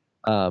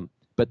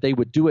 But they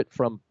would do it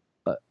from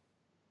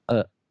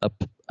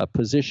a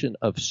position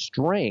of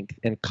strength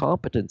and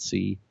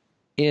competency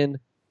in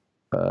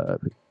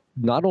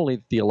not only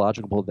the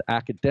theological but the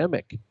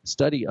academic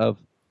study of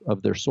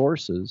their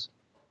sources,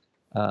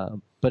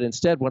 but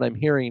instead what I'm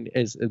hearing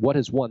is what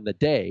has won the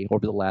day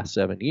over the last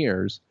 7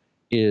 years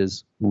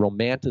is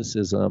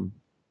romanticism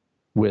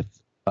with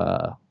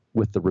the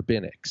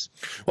rabbinics.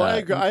 Well, I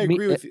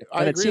agree with you.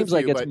 And it seems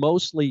like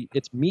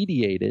it's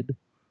mediated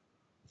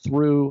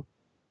through,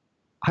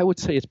 I would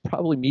say it's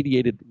probably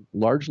mediated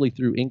largely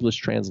through English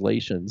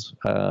translations.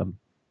 I'm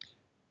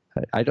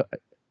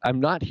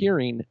not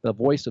hearing the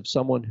voice of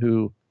someone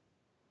who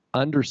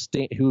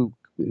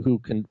who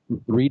can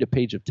read a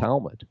page of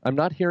Talmud. I'm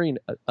not hearing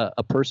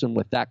a person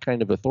with that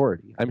kind of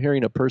authority. I'm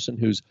hearing a person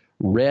who's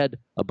read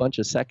a bunch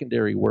of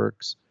secondary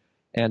works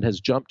and has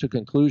jumped to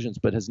conclusions,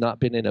 but has not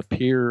been in a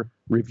peer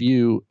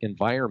review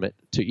environment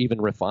to even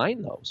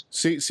refine those.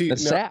 See,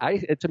 it's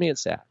sad. To me,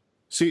 it's sad.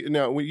 See,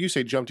 now when you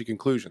say jump to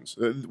conclusions,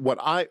 what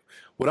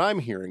I'm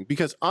hearing,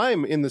 because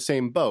I'm in the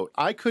same boat,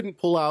 I couldn't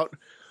pull out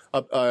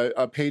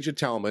a page of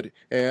Talmud,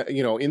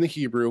 in the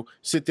Hebrew,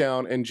 sit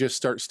down and just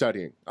start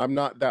studying. I'm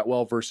not that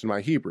well versed in my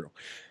Hebrew.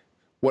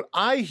 What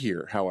I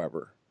hear,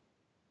 however,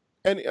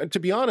 and to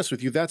be honest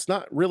with you, that's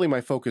not really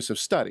my focus of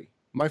study.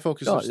 My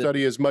focus of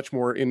study is much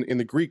more in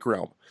the Greek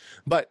realm.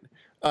 But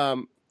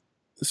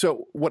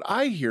so what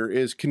I hear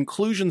is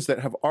conclusions that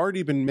have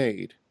already been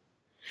made,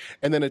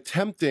 and then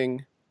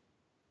attempting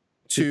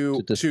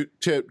to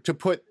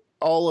put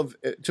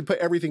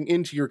everything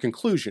into your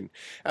conclusion,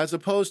 as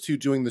opposed to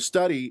doing the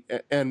study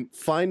and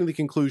finding the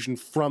conclusion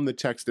from the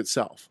text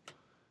itself.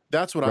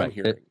 That's what I'm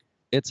hearing.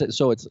 It's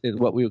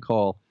what we would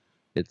call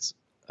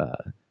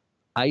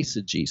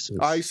eisegesis.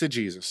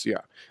 Eisegesis,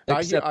 yeah.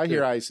 I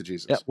hear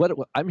eisegesis. Yeah,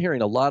 I'm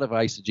hearing a lot of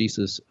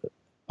eisegesis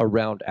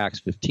around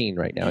Acts 15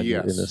 right now.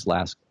 Yes. In this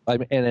last,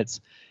 and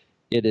it's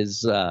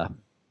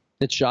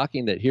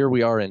shocking that here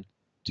we are in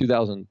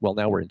 2000. Well,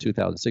 now we're in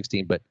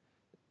 2016, but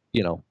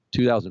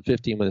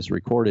 2015 when this was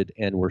recorded,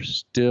 and we're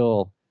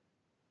still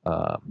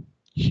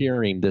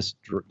hearing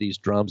these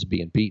drums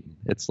being beaten.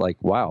 It's like,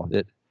 wow,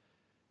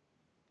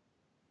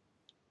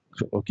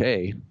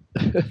 okay.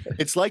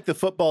 It's like the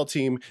football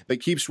team that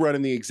keeps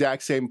running the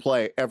exact same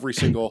play every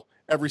single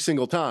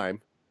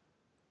time,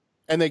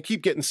 and they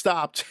keep getting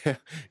stopped,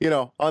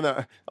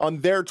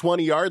 on their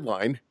 20-yard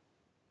line,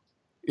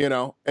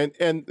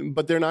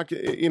 but they're not,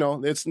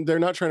 they're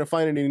not trying to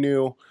find any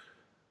new.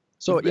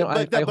 So,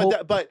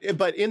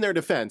 but in their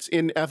defense,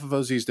 in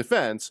FFOZ's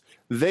defense,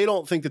 they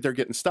don't think that they're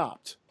getting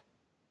stopped.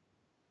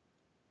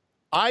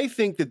 I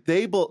think that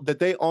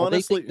they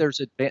honestly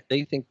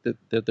they think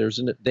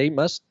that they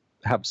must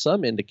have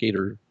some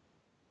indicator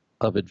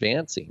of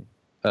advancing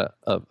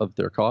of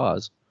their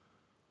cause.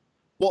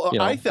 Well,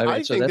 I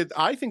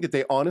think that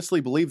they honestly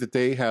believe that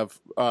they have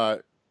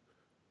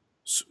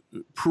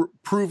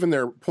proven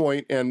their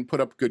point and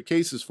put up good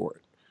cases for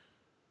it.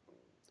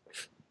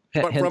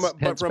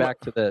 Hence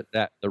back to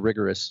the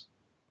rigorous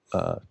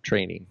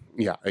training.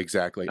 Yeah,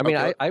 exactly. I mean,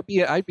 okay.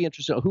 I'd be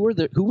interested. Who were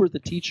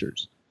the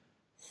teachers?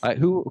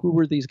 Who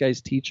were these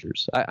guys'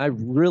 teachers? I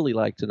really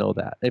like to know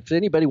that. If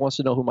anybody wants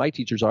to know who my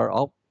teachers are,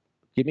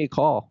 give me a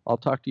call. I'll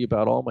talk to you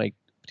about all my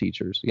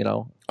teachers.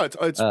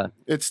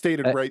 It's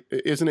stated right,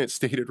 isn't it?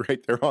 Stated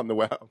right there on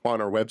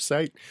our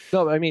website.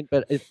 No, I mean,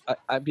 but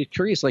I'd be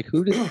curious. Like,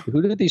 who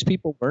did these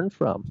people learn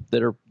from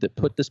that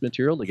put this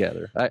material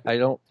together?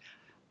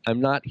 I'm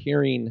not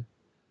hearing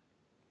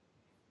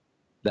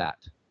that.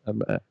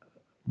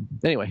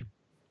 Anyway.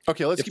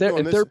 Okay, let's keep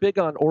going. If they're big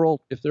on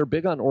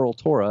oral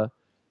Torah,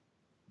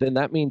 then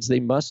that means they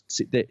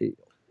must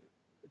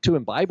to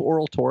imbibe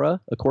oral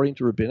Torah according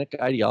to rabbinic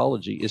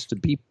ideology is to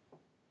be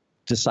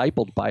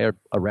discipled by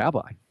a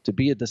rabbi, to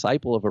be a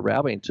disciple of a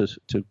rabbi, and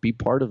to be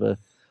part of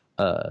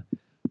a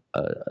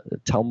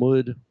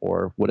Talmud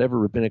or whatever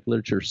rabbinic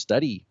literature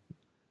study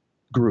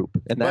group,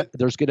 and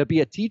there's going to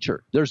be a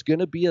teacher. There's going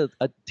to be a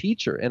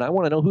teacher, and I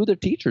want to know who their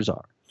teachers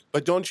are.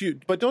 But don't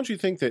you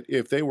think that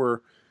if they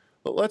were,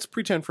 let's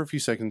pretend for a few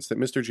seconds that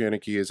Mr.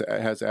 Janicki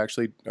has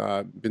actually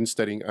been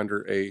studying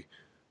under a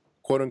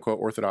quote unquote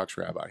Orthodox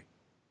rabbi,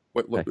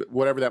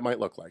 whatever that might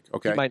look like.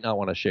 Okay, he might not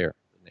want to share.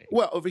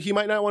 Well, he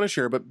might not want to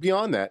share, but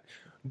beyond that,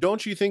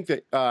 don't you think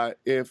that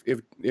if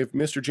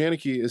Mr.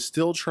 Janicki is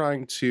still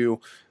trying to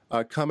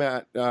come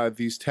at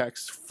these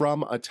texts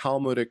from a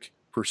Talmudic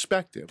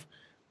perspective,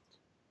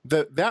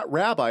 that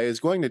rabbi is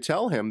going to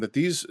tell him that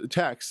these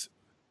texts,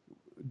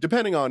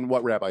 depending on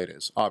what rabbi it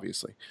is,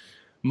 obviously,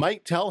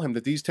 might tell him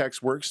that these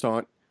texts were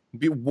extant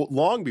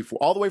long before,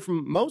 all the way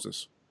from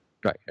Moses.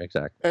 Right,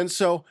 exactly. And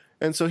so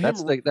that's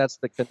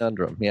the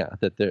conundrum, yeah.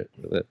 That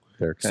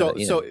they're kind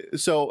of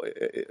so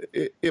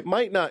it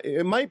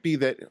might be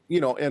that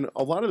and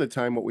a lot of the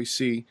time what we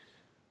see,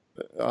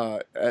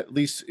 at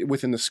least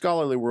within the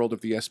scholarly world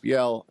of the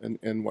SBL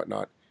and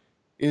whatnot,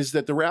 is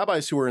that the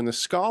rabbis who are in the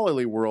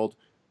scholarly world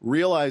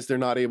realize they're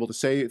not able to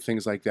say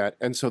things like that,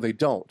 and so they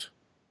don't.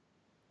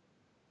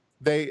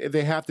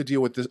 They have to deal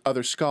with the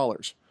other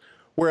scholars.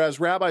 Whereas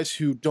rabbis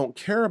who don't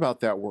care about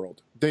that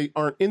world, they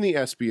aren't in the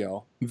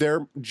SBL.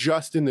 They're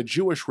just in the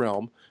Jewish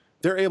realm.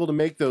 They're able to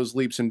make those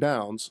leaps and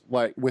bounds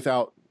like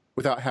without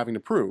having to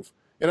prove.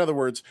 In other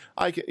words,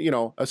 a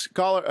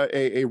scholar,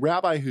 a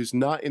rabbi who's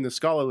not in the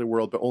scholarly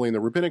world but only in the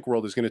rabbinic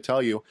world is going to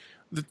tell you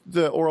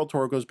the oral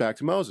Torah goes back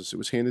to Moses. It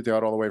was handed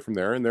down all the way from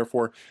there, and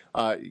therefore,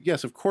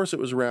 yes, of course, it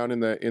was around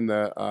in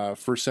the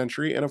first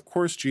century, and of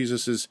course,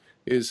 Jesus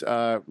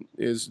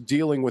is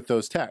dealing with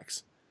those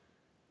texts.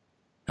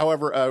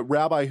 However, a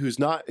rabbi who's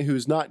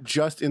not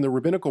just in the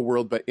rabbinical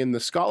world but in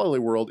the scholarly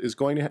world is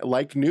going to,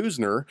 like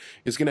Neusner,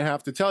 is going to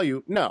have to tell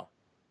you, no,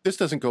 this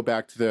doesn't go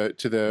back to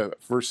the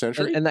first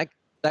century, and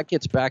that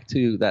gets back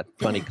to that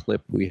funny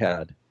clip we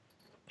had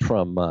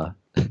from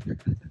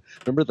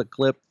remember the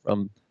clip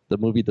from the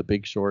movie The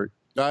Big Short?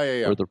 Oh,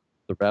 yeah. Where the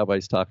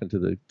rabbi's talking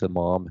to the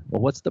mom.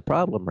 Well, what's the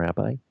problem,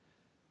 Rabbi?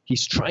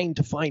 He's trying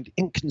to find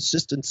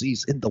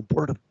inconsistencies in the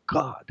Word of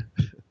God.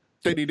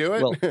 Did he do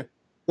it?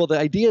 Well, the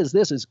idea is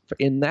this: is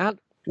in that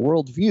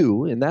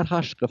worldview, in that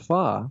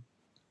hashkafa,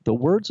 the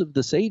words of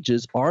the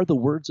sages are the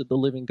words of the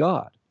living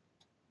God.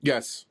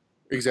 Yes,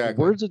 exactly.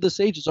 The words of the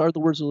sages are the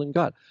words of the living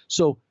God.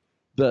 So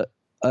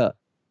a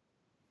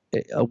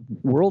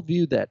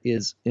worldview that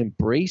is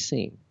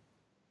embracing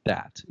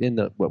that in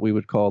what we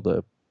would call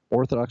the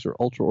Orthodox or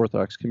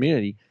ultra-Orthodox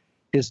community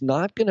is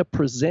not going to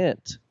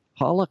present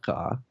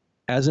halakha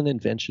as an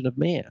invention of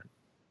man.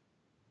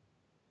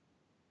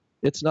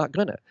 It's not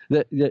going to.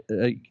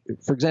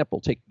 For example,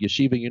 take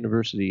Yeshiva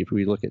University. If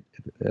we look at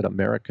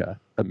America,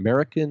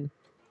 American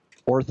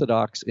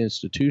Orthodox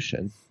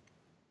institution,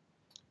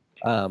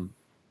 Dr.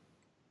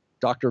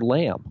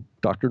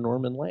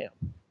 Norman Lamb.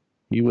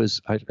 He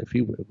was,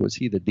 was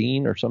he the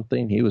dean or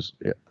something? He was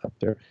up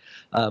there.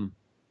 The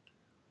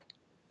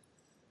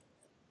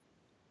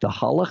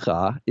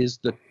halakha is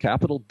the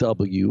capital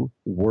W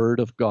Word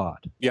of God.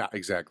 Yeah,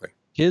 exactly.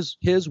 His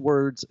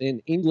words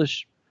in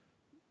English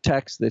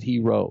text that he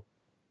wrote.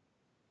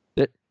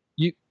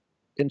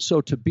 And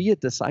so to be a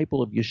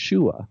disciple of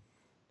Yeshua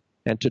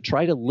and to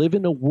try to live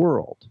in a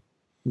world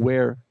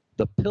where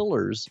the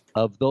pillars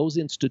of those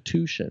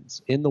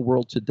institutions in the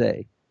world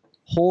today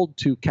hold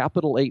to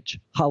capital H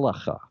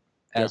halakha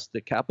as the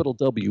capital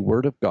W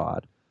Word of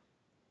God,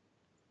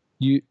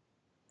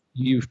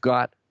 you've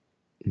got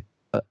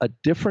a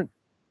different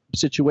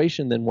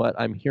situation than what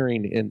I'm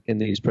hearing in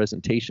these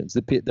presentations.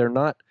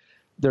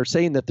 They're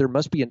saying that there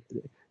must be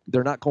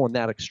they're not going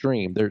that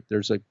extreme.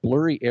 There's a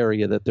blurry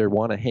area that they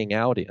want to hang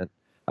out in,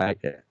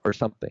 or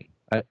something.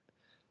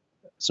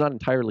 It's not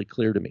entirely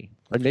clear to me.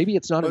 Or maybe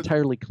it's not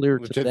entirely clear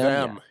to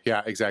them.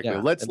 Yeah, exactly.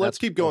 Yeah, let's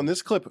keep going.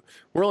 This clip,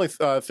 we're only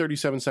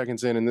 37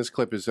 seconds in, and this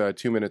clip is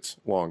 2 minutes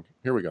long.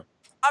 Here we go.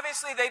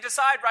 Obviously, they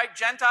decide, right,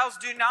 Gentiles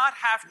do not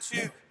have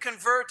to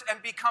convert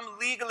and become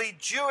legally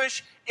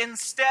Jewish.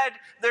 Instead,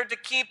 they're to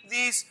keep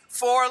these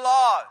 4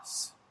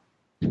 laws.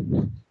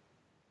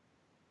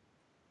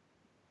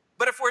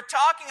 But if we're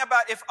talking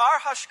about if our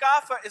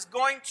hashkafa is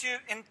going to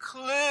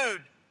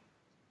include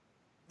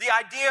the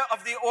idea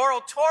of the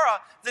oral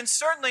Torah, then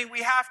certainly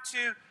we have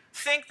to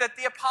think that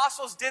the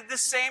apostles did the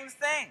same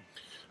thing.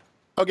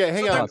 Okay,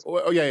 hang on.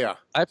 Oh, yeah.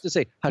 I have to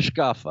say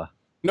hashkafa.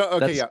 No,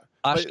 okay,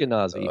 That's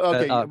Ashkenazi.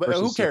 Okay, but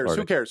who cares?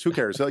 Sephardic. Who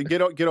cares?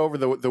 Get over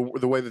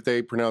the way that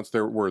they pronounce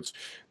their words.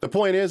 The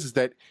point is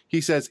that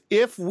he says,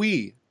 if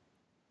we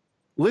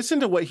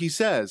listen to what he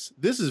says,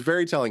 this is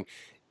very telling.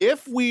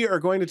 If we are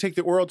going to take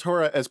the oral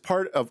Torah as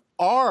part of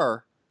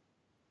our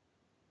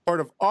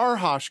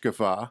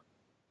hashkafa,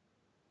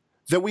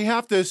 then we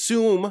have to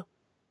assume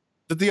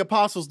that the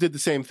apostles did the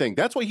same thing.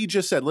 That's what he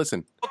just said.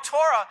 Listen.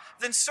 Torah,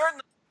 then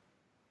certainly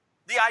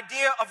the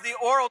idea of the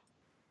oral.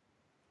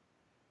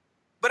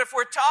 But if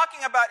we're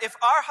talking about if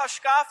our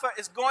hashkafa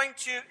is going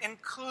to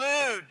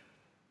include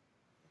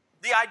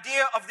the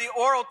idea of the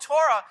oral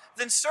Torah,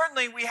 then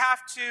certainly we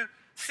have to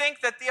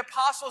think that the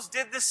apostles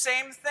did the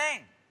same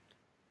thing.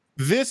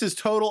 This is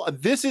total.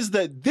 This is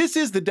the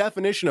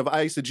definition of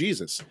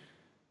eisegesis.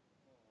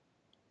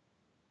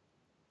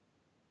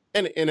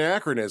 An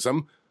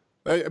anachronism,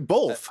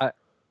 both.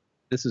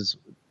 This is,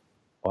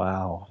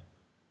 wow.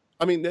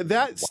 I mean,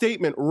 that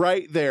statement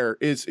right there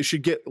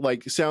should get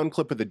like sound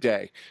clip of the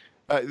day.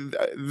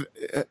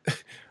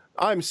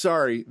 I'm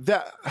sorry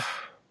that.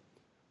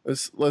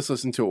 Let's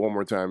listen to it one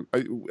more time.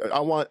 I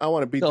want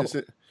to beat this.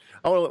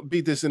 I want to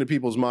beat this into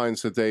people's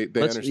minds so that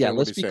they understand. Yeah, what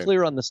let's he's be saying.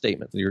 clear on the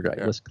statement. You're right.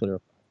 Yeah. Let's clear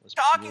up.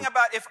 Talking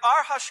about if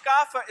our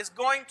hashkafa is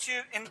going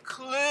to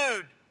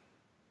include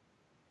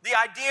the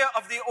idea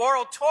of the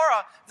oral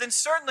Torah, then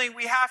certainly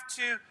we have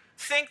to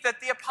think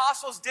that the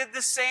apostles did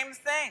the same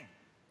thing.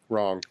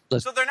 Wrong.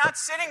 So they're not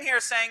sitting here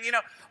saying,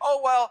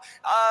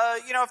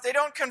 if they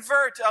don't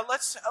convert,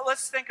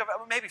 let's think of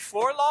maybe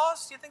 4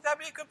 laws. Do you think that'd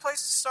be a good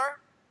place to start?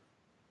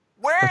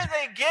 Where are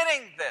they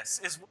getting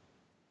this?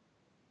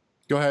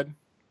 Go ahead.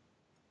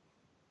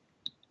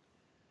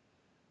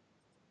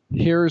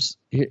 This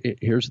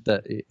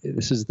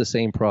is the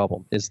same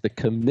problem. Is the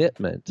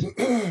commitment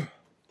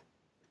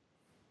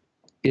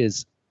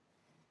it's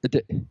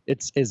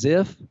as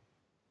if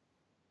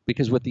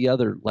because with the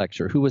other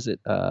lecture, who was it?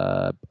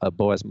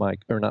 Boaz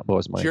Mike, or not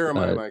Boaz Mike?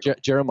 Jeremiah Michael.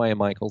 Jeremiah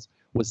Michaels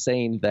was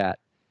saying that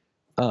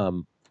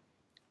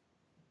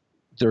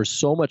there's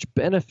so much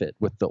benefit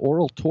with the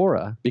oral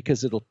Torah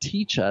because it'll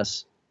teach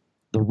us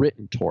the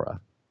written Torah.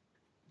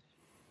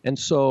 And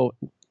so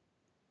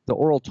the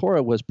oral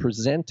Torah was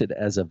presented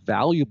as a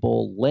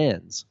valuable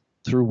lens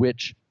through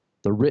which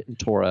the written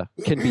Torah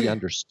can be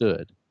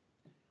understood,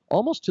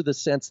 almost to the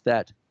sense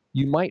that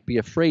you might be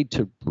afraid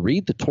to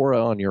read the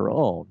Torah on your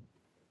own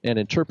and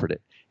interpret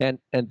it. And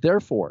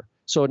therefore,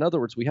 so in other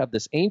words, we have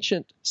this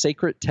ancient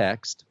sacred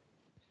text,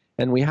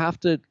 and we have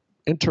to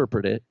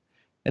interpret it.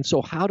 And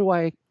so how do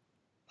I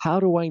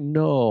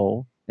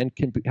know and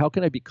how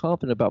can I be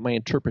confident about my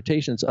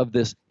interpretations of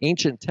this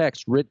ancient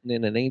text written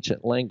in an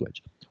ancient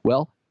language?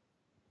 Well,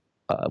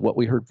 what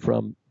we heard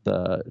from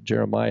the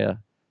Jeremiah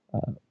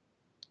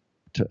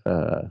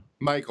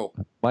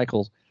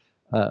Michael's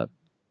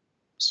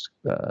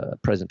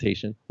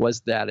presentation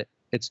was that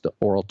it's the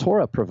oral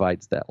Torah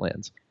provides that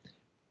lens.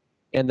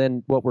 And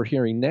then what we're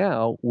hearing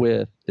now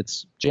with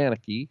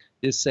Janicki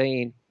is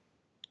saying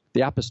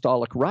the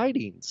apostolic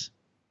writings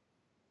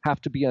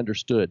have to be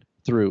understood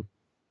through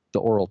the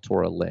oral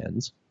Torah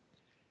lens.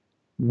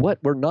 What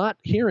we're not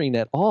hearing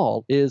at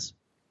all is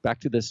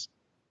back to this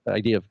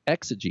idea of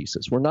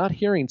exegesis. We're not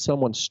hearing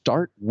someone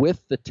start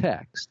with the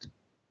text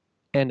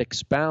and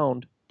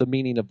expound the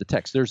meaning of the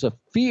text. There's a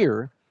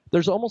fear,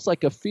 there's almost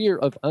like a fear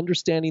of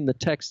understanding the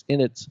text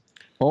in its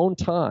own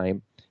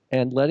time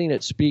and letting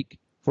it speak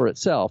for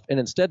itself. And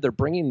instead they're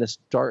bringing this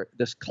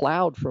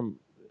cloud from,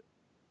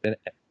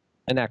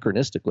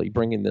 anachronistically,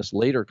 bringing this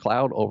later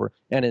cloud over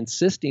and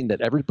insisting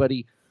that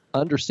everybody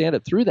understand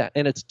it through that.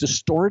 And it's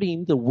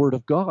distorting the word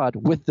of God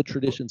with the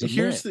traditions of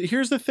man.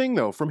 Here's the thing,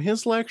 though, from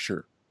his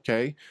lecture,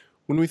 okay?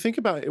 When we think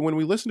about it, when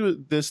we listen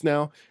to this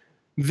now,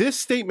 this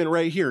statement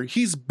right here,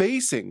 he's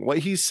basing what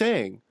he's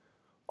saying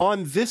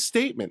on this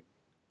statement.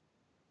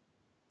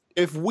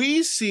 If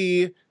we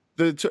see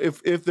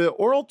if the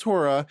oral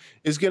Torah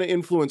is going to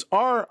influence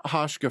our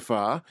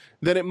hashkafa,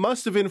 then it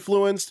must have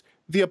influenced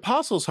the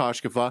apostles'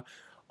 hashkafa.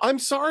 I'm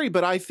sorry,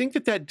 but I think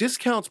that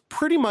discounts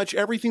pretty much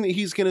everything that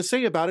he's going to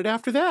say about it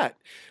after that,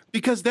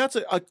 because that's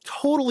a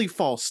totally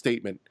false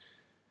statement.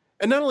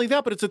 And not only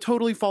that, but it's a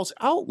totally false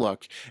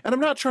outlook. And I'm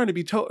not trying to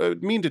be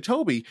mean to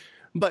Toby,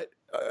 but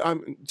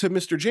to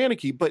Mr.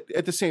 Janicki, but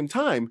at the same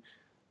time,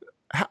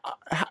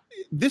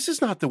 this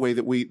is not the way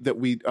that we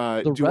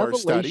do our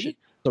study.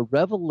 The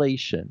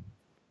revelation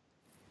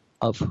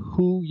of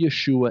who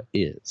Yeshua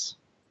is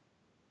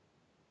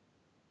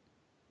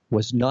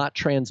was not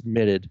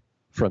transmitted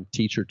from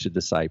teacher to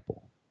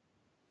disciple.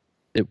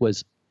 It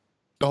was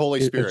the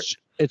Holy Spirit.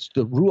 It's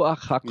the Ruach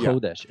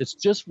HaKodesh. Yeah. It's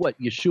just what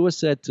Yeshua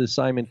said to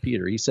Simon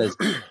Peter. He says,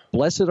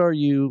 "Blessed are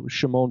you,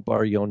 Shimon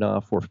Bar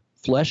Yonah, for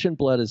flesh and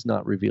blood is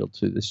not revealed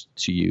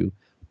to you,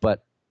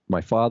 but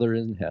my Father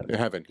in heaven."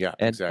 Heaven, yeah,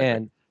 exactly.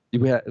 And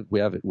we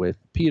have it with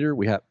Peter.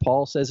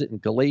 Paul says it in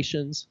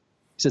Galatians.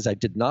 He says, "I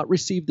did not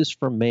receive this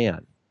from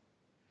man."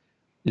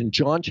 In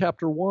John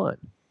chapter 1,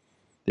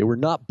 they were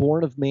not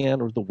born of man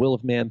or the will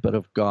of man, but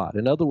of God.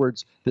 In other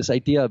words, this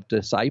idea of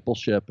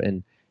discipleship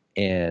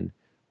and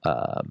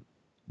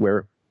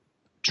where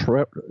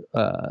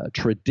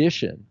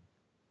tradition,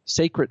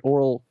 sacred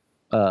oral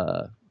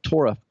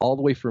Torah, all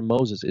the way from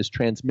Moses, is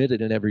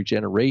transmitted in every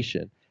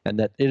generation, and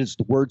that it is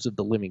the words of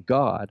the living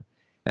God,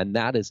 and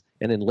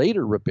in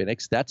later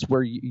rabbinics, that's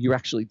where you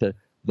actually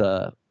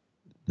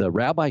the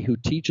rabbi who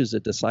teaches a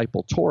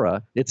disciple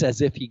Torah, it's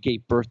as if he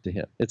gave birth to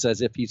him. It's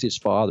as if he's his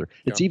father.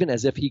 It's even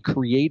as if he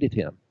created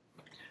him.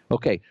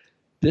 Okay,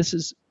 this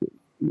is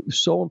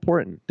so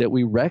important that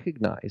we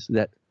recognize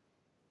that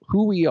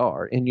who we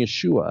are in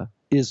Yeshua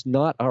is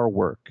not our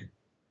work.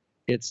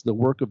 It's the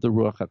work of the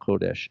Ruach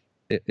HaKodesh.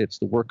 It's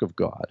the work of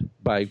God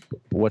by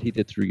what he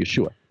did through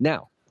Yeshua.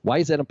 Now, why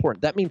is that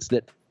important? That means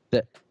that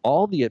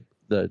all the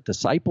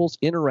disciples'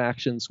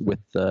 interactions with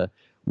the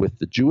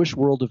Jewish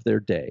world of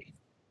their day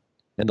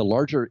and the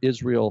larger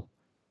Israel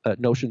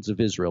notions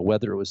of Israel,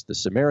 whether it was the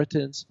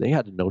Samaritans, they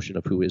had a notion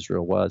of who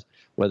Israel was,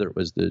 whether it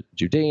was the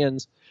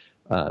Judeans,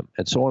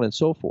 and so on and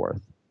so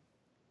forth,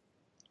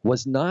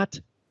 was not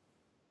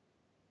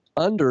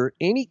under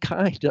any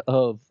kind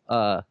of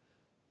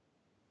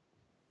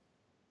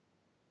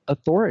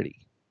authority.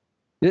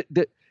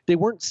 They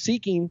weren't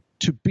seeking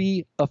to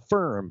be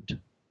affirmed.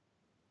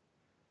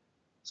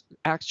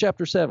 Acts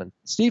chapter 7,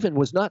 Stephen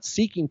was not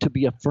seeking to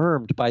be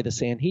affirmed by the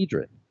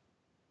Sanhedrin.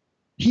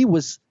 He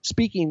was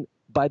speaking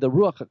by the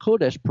Ruach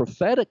HaKodesh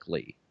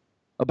prophetically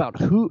about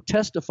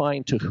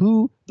testifying to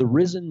who the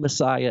risen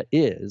Messiah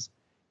is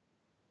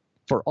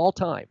for all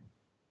time,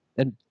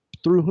 and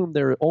through whom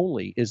there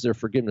only is there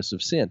forgiveness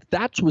of sin.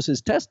 That was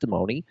his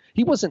testimony.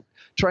 He wasn't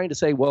trying to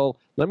say, well,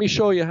 let me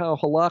show you how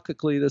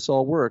halakhically this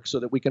all works so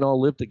that we can all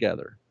live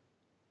together.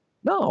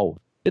 No,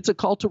 it's a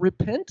call to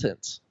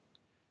repentance.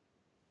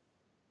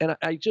 And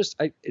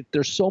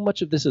there's so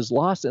much of this is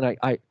lost, and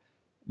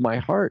my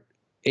heart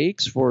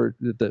aches for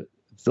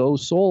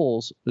those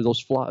souls,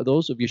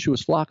 those of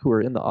Yeshua's flock who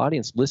are in the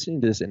audience listening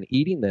to this and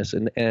eating this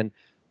and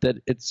that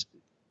it's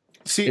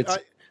See,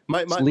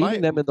 my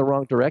leading them in the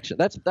wrong direction.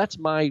 That's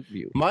my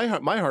view. My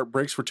heart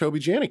breaks for Toby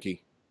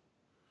Janicki.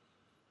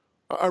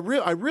 I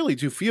really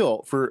do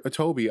feel for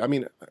Toby. I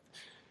mean,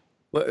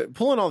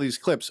 pulling all these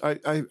clips,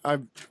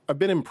 I've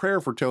been in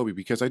prayer for Toby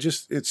because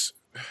it's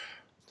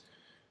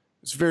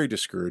very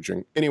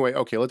discouraging. Anyway,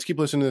 okay, let's keep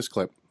listening to this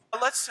clip.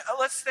 Let's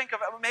think of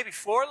maybe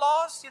 4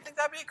 laws. Do you think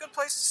that'd be a good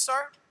place to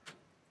start?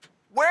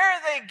 Where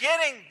are they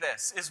getting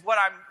this? Is what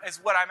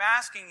I'm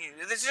asking you.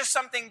 Is this just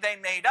something they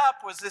made up?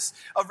 Was this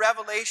a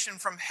revelation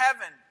from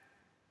heaven?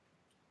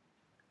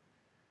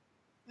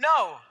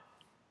 No.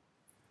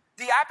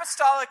 The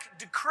apostolic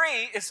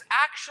decree is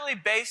actually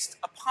based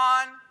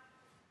upon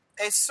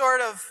a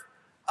sort of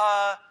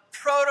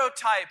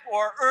prototype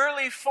or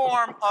early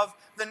form of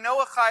the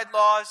Noahide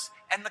laws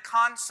and the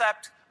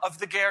concept of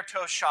the Ger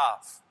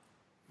Toshav.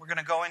 We're going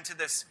to go into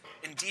this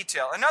in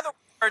detail. In other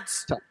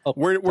words,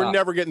 we're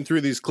never getting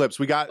through these clips.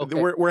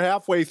 We're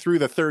halfway through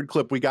the 3rd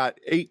clip. We got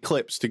 8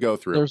 clips to go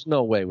through. There's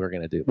no way we're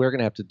going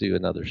to have to do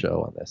another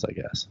show on this, I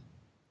guess.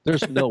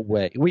 There's no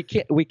way. We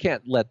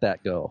can't let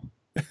that go.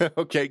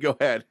 Okay, go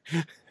ahead.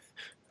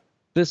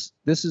 This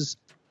is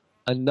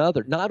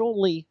another. Not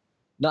only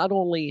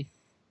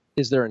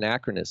is there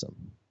anachronism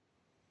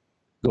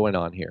going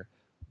on here,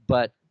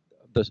 but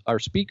our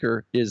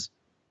speaker is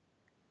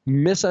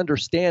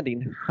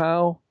misunderstanding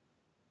how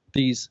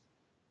these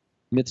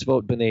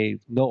mitzvot b'nei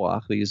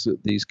Noach,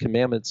 these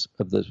commandments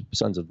of the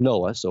sons of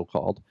Noah,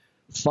 so-called,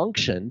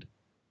 functioned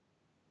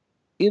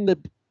in the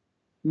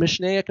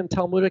Mishnaic and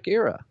Talmudic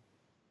era.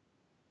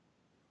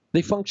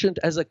 They functioned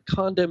as a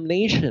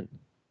condemnation.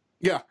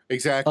 Yeah,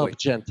 exactly. Of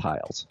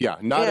Gentiles. Yeah,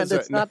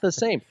 it's not the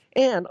same.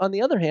 And on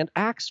the other hand,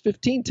 Acts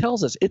 15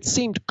 tells us it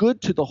seemed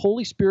good to the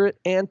Holy Spirit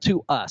and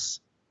to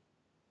us.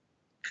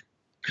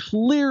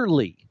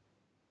 Clearly,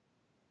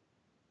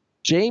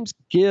 James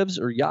gives,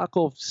 or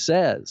Yaakov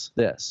says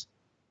this.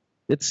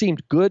 It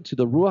seemed good to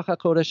the Ruach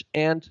HaKodesh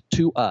and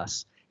to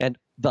us. And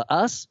the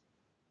us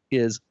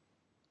is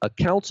a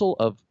council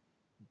of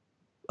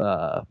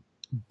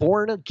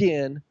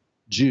born-again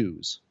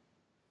Jews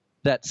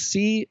that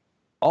see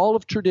all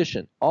of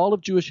tradition, all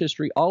of Jewish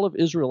history, all of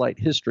Israelite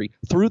history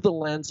through the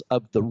lens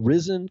of the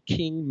risen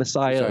King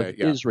Messiah of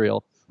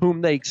Israel,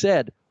 whom they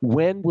said,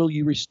 when will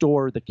you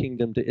restore the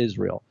kingdom to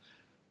Israel?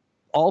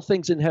 All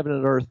things in heaven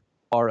and earth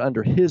are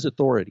under his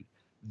authority.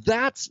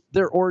 That's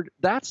their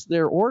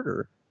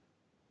order.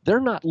 They're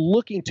not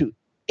looking to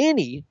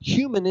any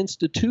human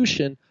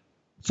institution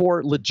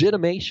for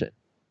legitimation.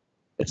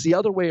 It's the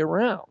other way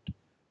around.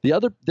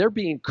 They're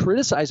being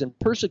criticized and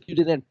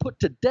persecuted and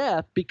put to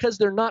death because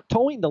they're not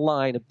towing the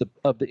line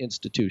of the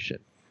institution.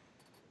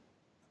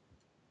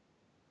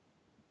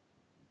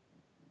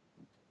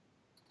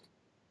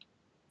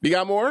 You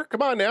got more?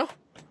 Come on now.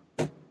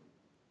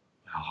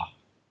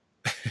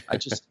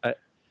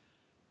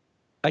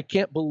 I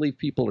can't believe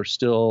people are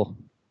still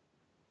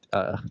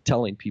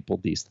telling people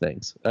these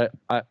things.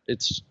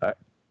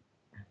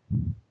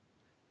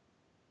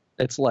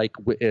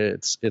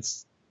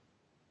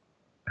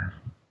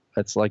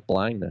 It's like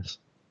blindness.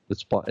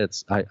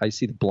 I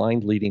see the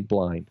blind leading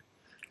blind.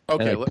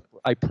 Okay. And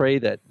I pray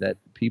that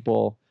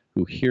people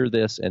who hear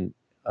this and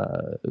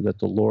that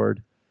the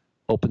Lord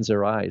opens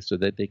their eyes so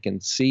that they can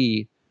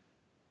see,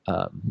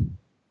 that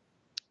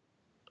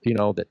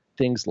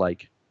things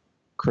like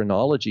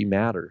chronology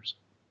matters.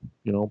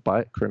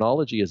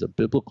 Chronology is a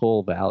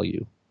biblical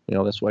value.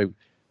 That's why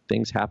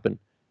things happen.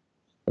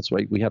 That's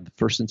why we have the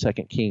 1st and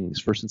 2nd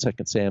Kings, 1st and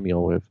 2nd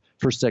Samuel, we have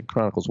 1st and 2nd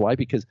Chronicles. Why?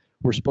 Because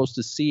we're supposed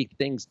to see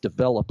things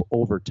develop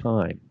over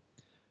time.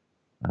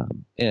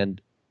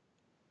 And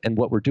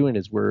what we're doing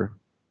is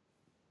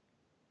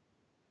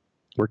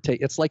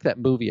it's like that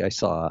movie I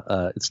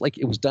saw. It's like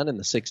it was done in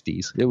the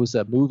 60s. It was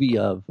a movie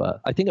of,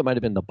 I think it might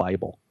have been the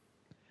Bible,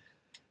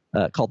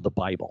 called The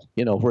Bible,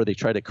 where they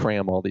try to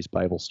cram all these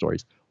Bible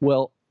stories.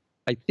 Well,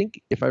 I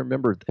think if I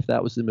remember, if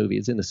that was the movie,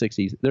 it's in the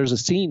 60s. There's a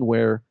scene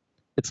where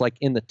it's like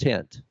in the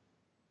tent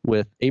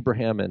with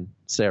Abraham and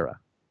Sarah.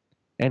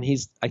 And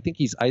I think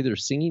he's either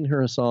singing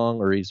her a song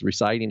or he's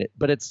reciting it,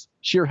 but it's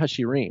Shir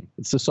HaShirim.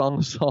 It's the Song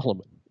of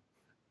Solomon.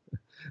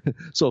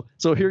 So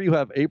here you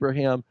have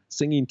Abraham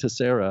singing to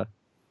Sarah,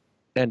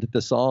 and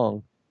the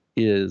song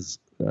is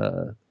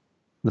the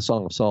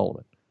Song of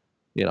Solomon.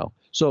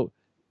 So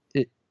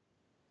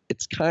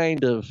it's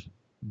kind of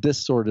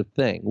this sort of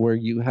thing where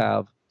you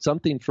have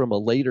something from a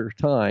later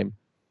time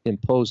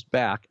imposed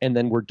back, and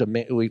then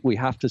we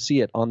have to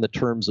see it on the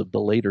terms of the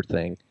later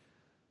thing.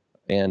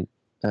 And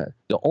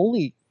the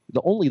only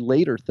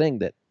later thing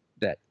that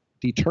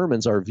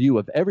determines our view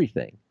of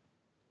everything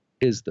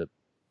is the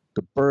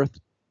birth,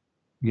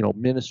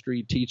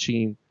 ministry,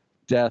 teaching,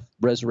 death,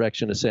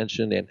 resurrection,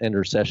 ascension, and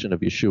intercession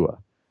of Yeshua.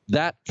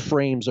 That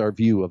frames our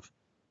view of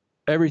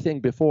everything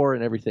before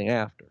and everything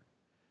after.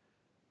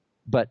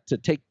 But to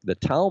take the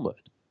Talmud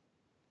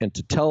and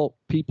to tell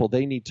people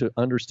they need to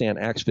understand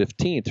Acts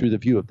 15 through the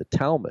view of the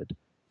Talmud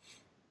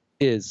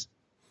is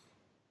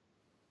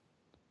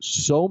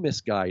so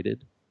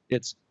misguided.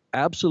 It's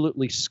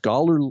absolutely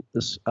scholarly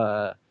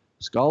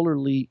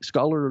scholarly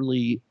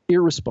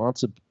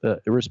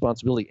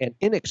irresponsibility and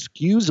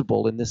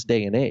inexcusable in this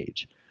day and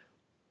age.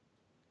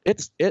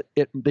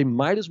 They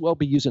might as well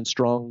be using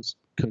Strong's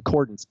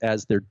Concordance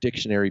as their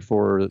dictionary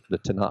for the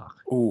Tanakh.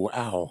 Ooh,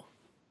 ow.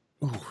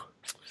 Ooh.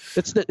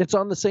 It's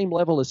on the same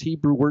level as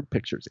Hebrew word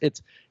pictures.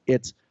 It's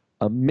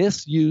a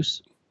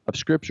misuse of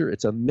Scripture.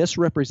 It's a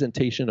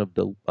misrepresentation of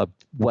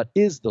what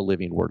is the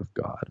living Word of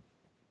God.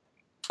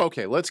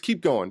 Okay, let's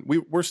keep going.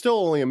 We're still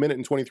only 1 minute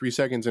and 23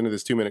 seconds into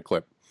this 2-minute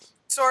clip.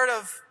 Sort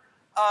of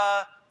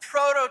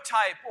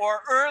prototype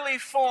or early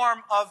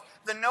form of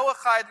the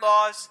Noahide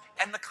laws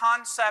and the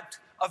concept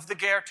of the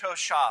Ger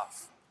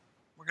Toshav.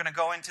 We're going to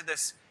go into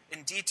this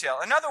in detail.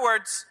 In other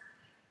words,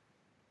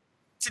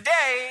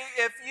 today,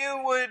 if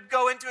you would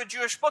go into a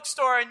Jewish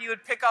bookstore and you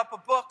would pick up a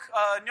book,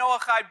 a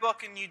Noahide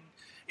book, and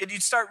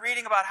you'd start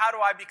reading about how do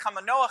I become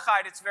a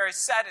Noahide, it's very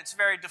set, it's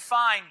very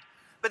defined.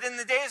 But in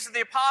the days of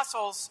the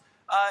apostles,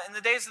 in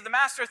the days of the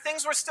Master,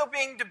 things were still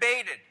being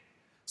debated.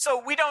 So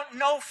we don't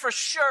know for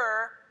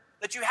sure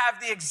that you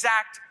have the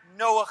exact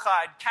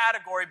Noahide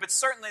category, but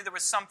certainly there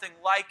was something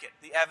like it,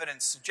 the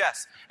evidence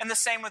suggests. And the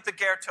same with the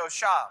Ger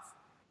Toshav.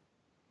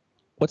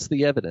 What's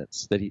the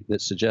evidence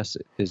that suggests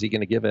it? Is he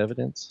going to give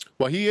evidence?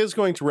 Well, he is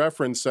going to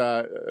reference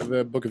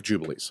the Book of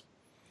Jubilees.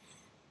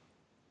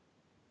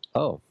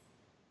 Oh.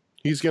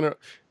 He's not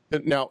going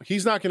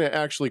to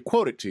actually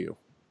quote it to you.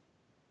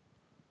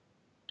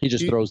 He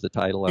just throws the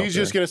title out. He's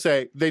just going to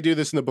say, they do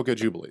this in the Book of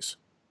Jubilees.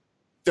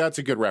 That's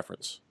a good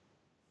reference.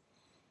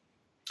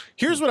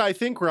 Here's what I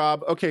think,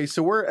 Rob. Okay,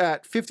 so we're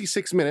at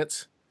 56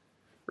 minutes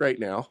right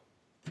now,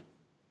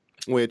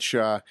 which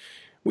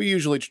we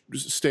usually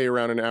stay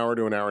around an hour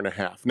to an hour and a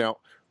half. Now,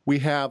 we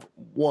have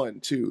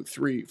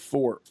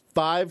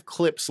 5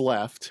 clips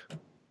left.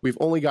 We've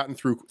only gotten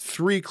through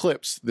 3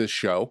 clips this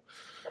show.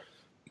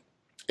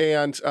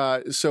 And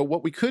so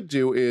what we could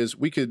do is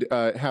we could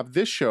have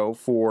this show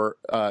for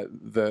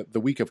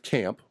the week of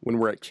camp, when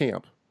we're at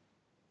camp.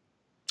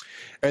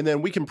 And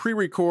then we can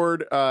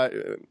pre-record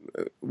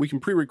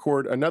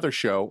another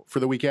show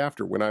for the week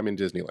after when I'm in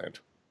Disneyland.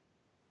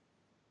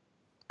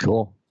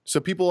 Cool.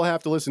 So people will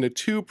have to listen to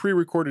 2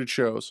 pre-recorded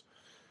shows,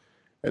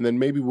 and then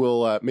maybe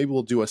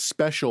we'll do a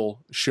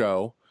special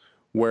show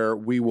where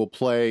we will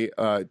play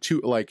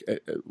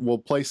we'll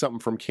play something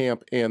from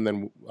camp and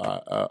then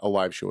a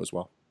live show as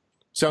well.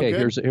 Sound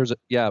good? Here's a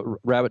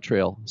rabbit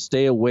trail.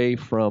 Stay away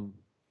from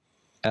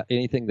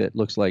anything that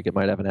looks like it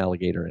might have an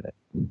alligator in it.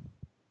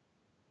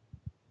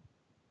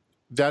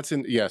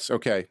 Yes,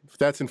 okay.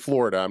 That's in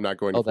Florida. I'm not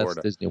going to Florida.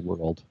 That's Disney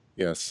World.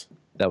 Yes.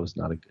 That was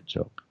not a good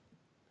joke.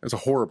 That's a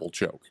horrible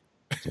joke.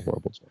 It's a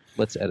horrible joke.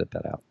 Let's edit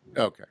that out.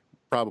 Okay.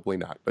 Probably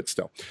not, but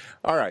still.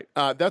 All right.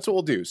 That's what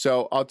we'll do.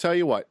 So I'll tell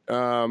you what.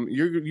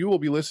 You will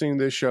be listening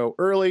to this show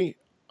early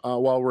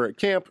while we're at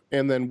camp,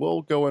 and then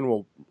we'll go and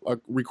we'll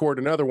record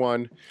another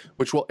one,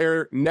 which will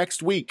air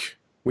next week.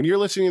 When you're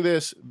listening to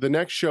this, the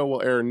next show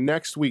will air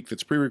next week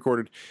that's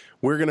pre-recorded.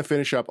 We're going to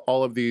finish up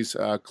all of these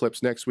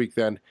clips next week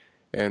then,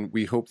 and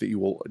we hope that you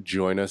will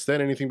join us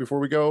then. Anything before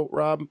we go,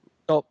 Rob?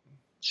 Oh,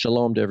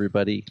 shalom to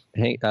everybody.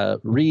 Hey,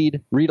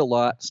 read a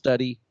lot,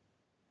 study.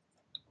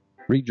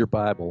 Read your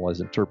Bible as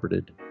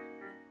interpreted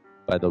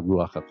by the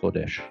Ruach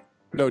HaKodesh.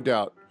 No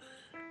doubt.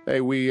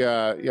 Hey,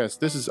 yes,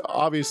 this is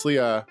obviously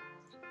a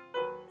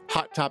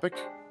hot topic,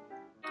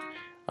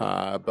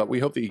 but we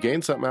hope that you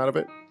gain something out of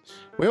it.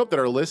 We hope that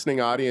our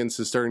listening audience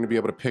is starting to be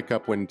able to pick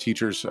up when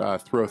teachers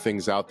throw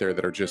things out there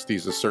that are just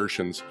these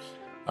assertions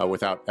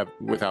without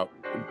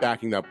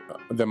backing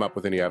them up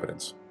with any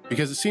evidence.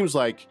 Because it seems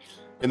like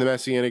in the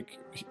Messianic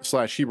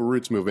 / Hebrew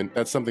roots movement,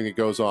 that's something that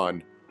goes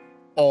on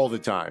all the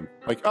time.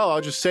 Like, oh,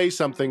 I'll just say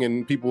something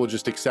and people will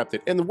just accept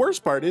it. And the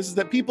worst part is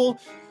that people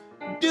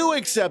do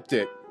accept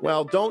it.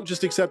 Well, don't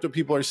just accept what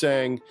people are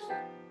saying.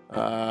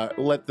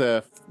 Let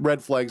the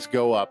red flags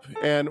go up.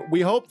 And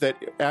we hope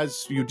that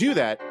as you do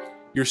that,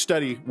 your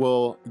study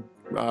will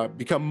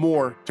become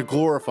more to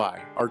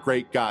glorify our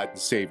great God and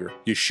Savior,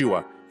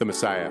 Yeshua, the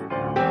Messiah.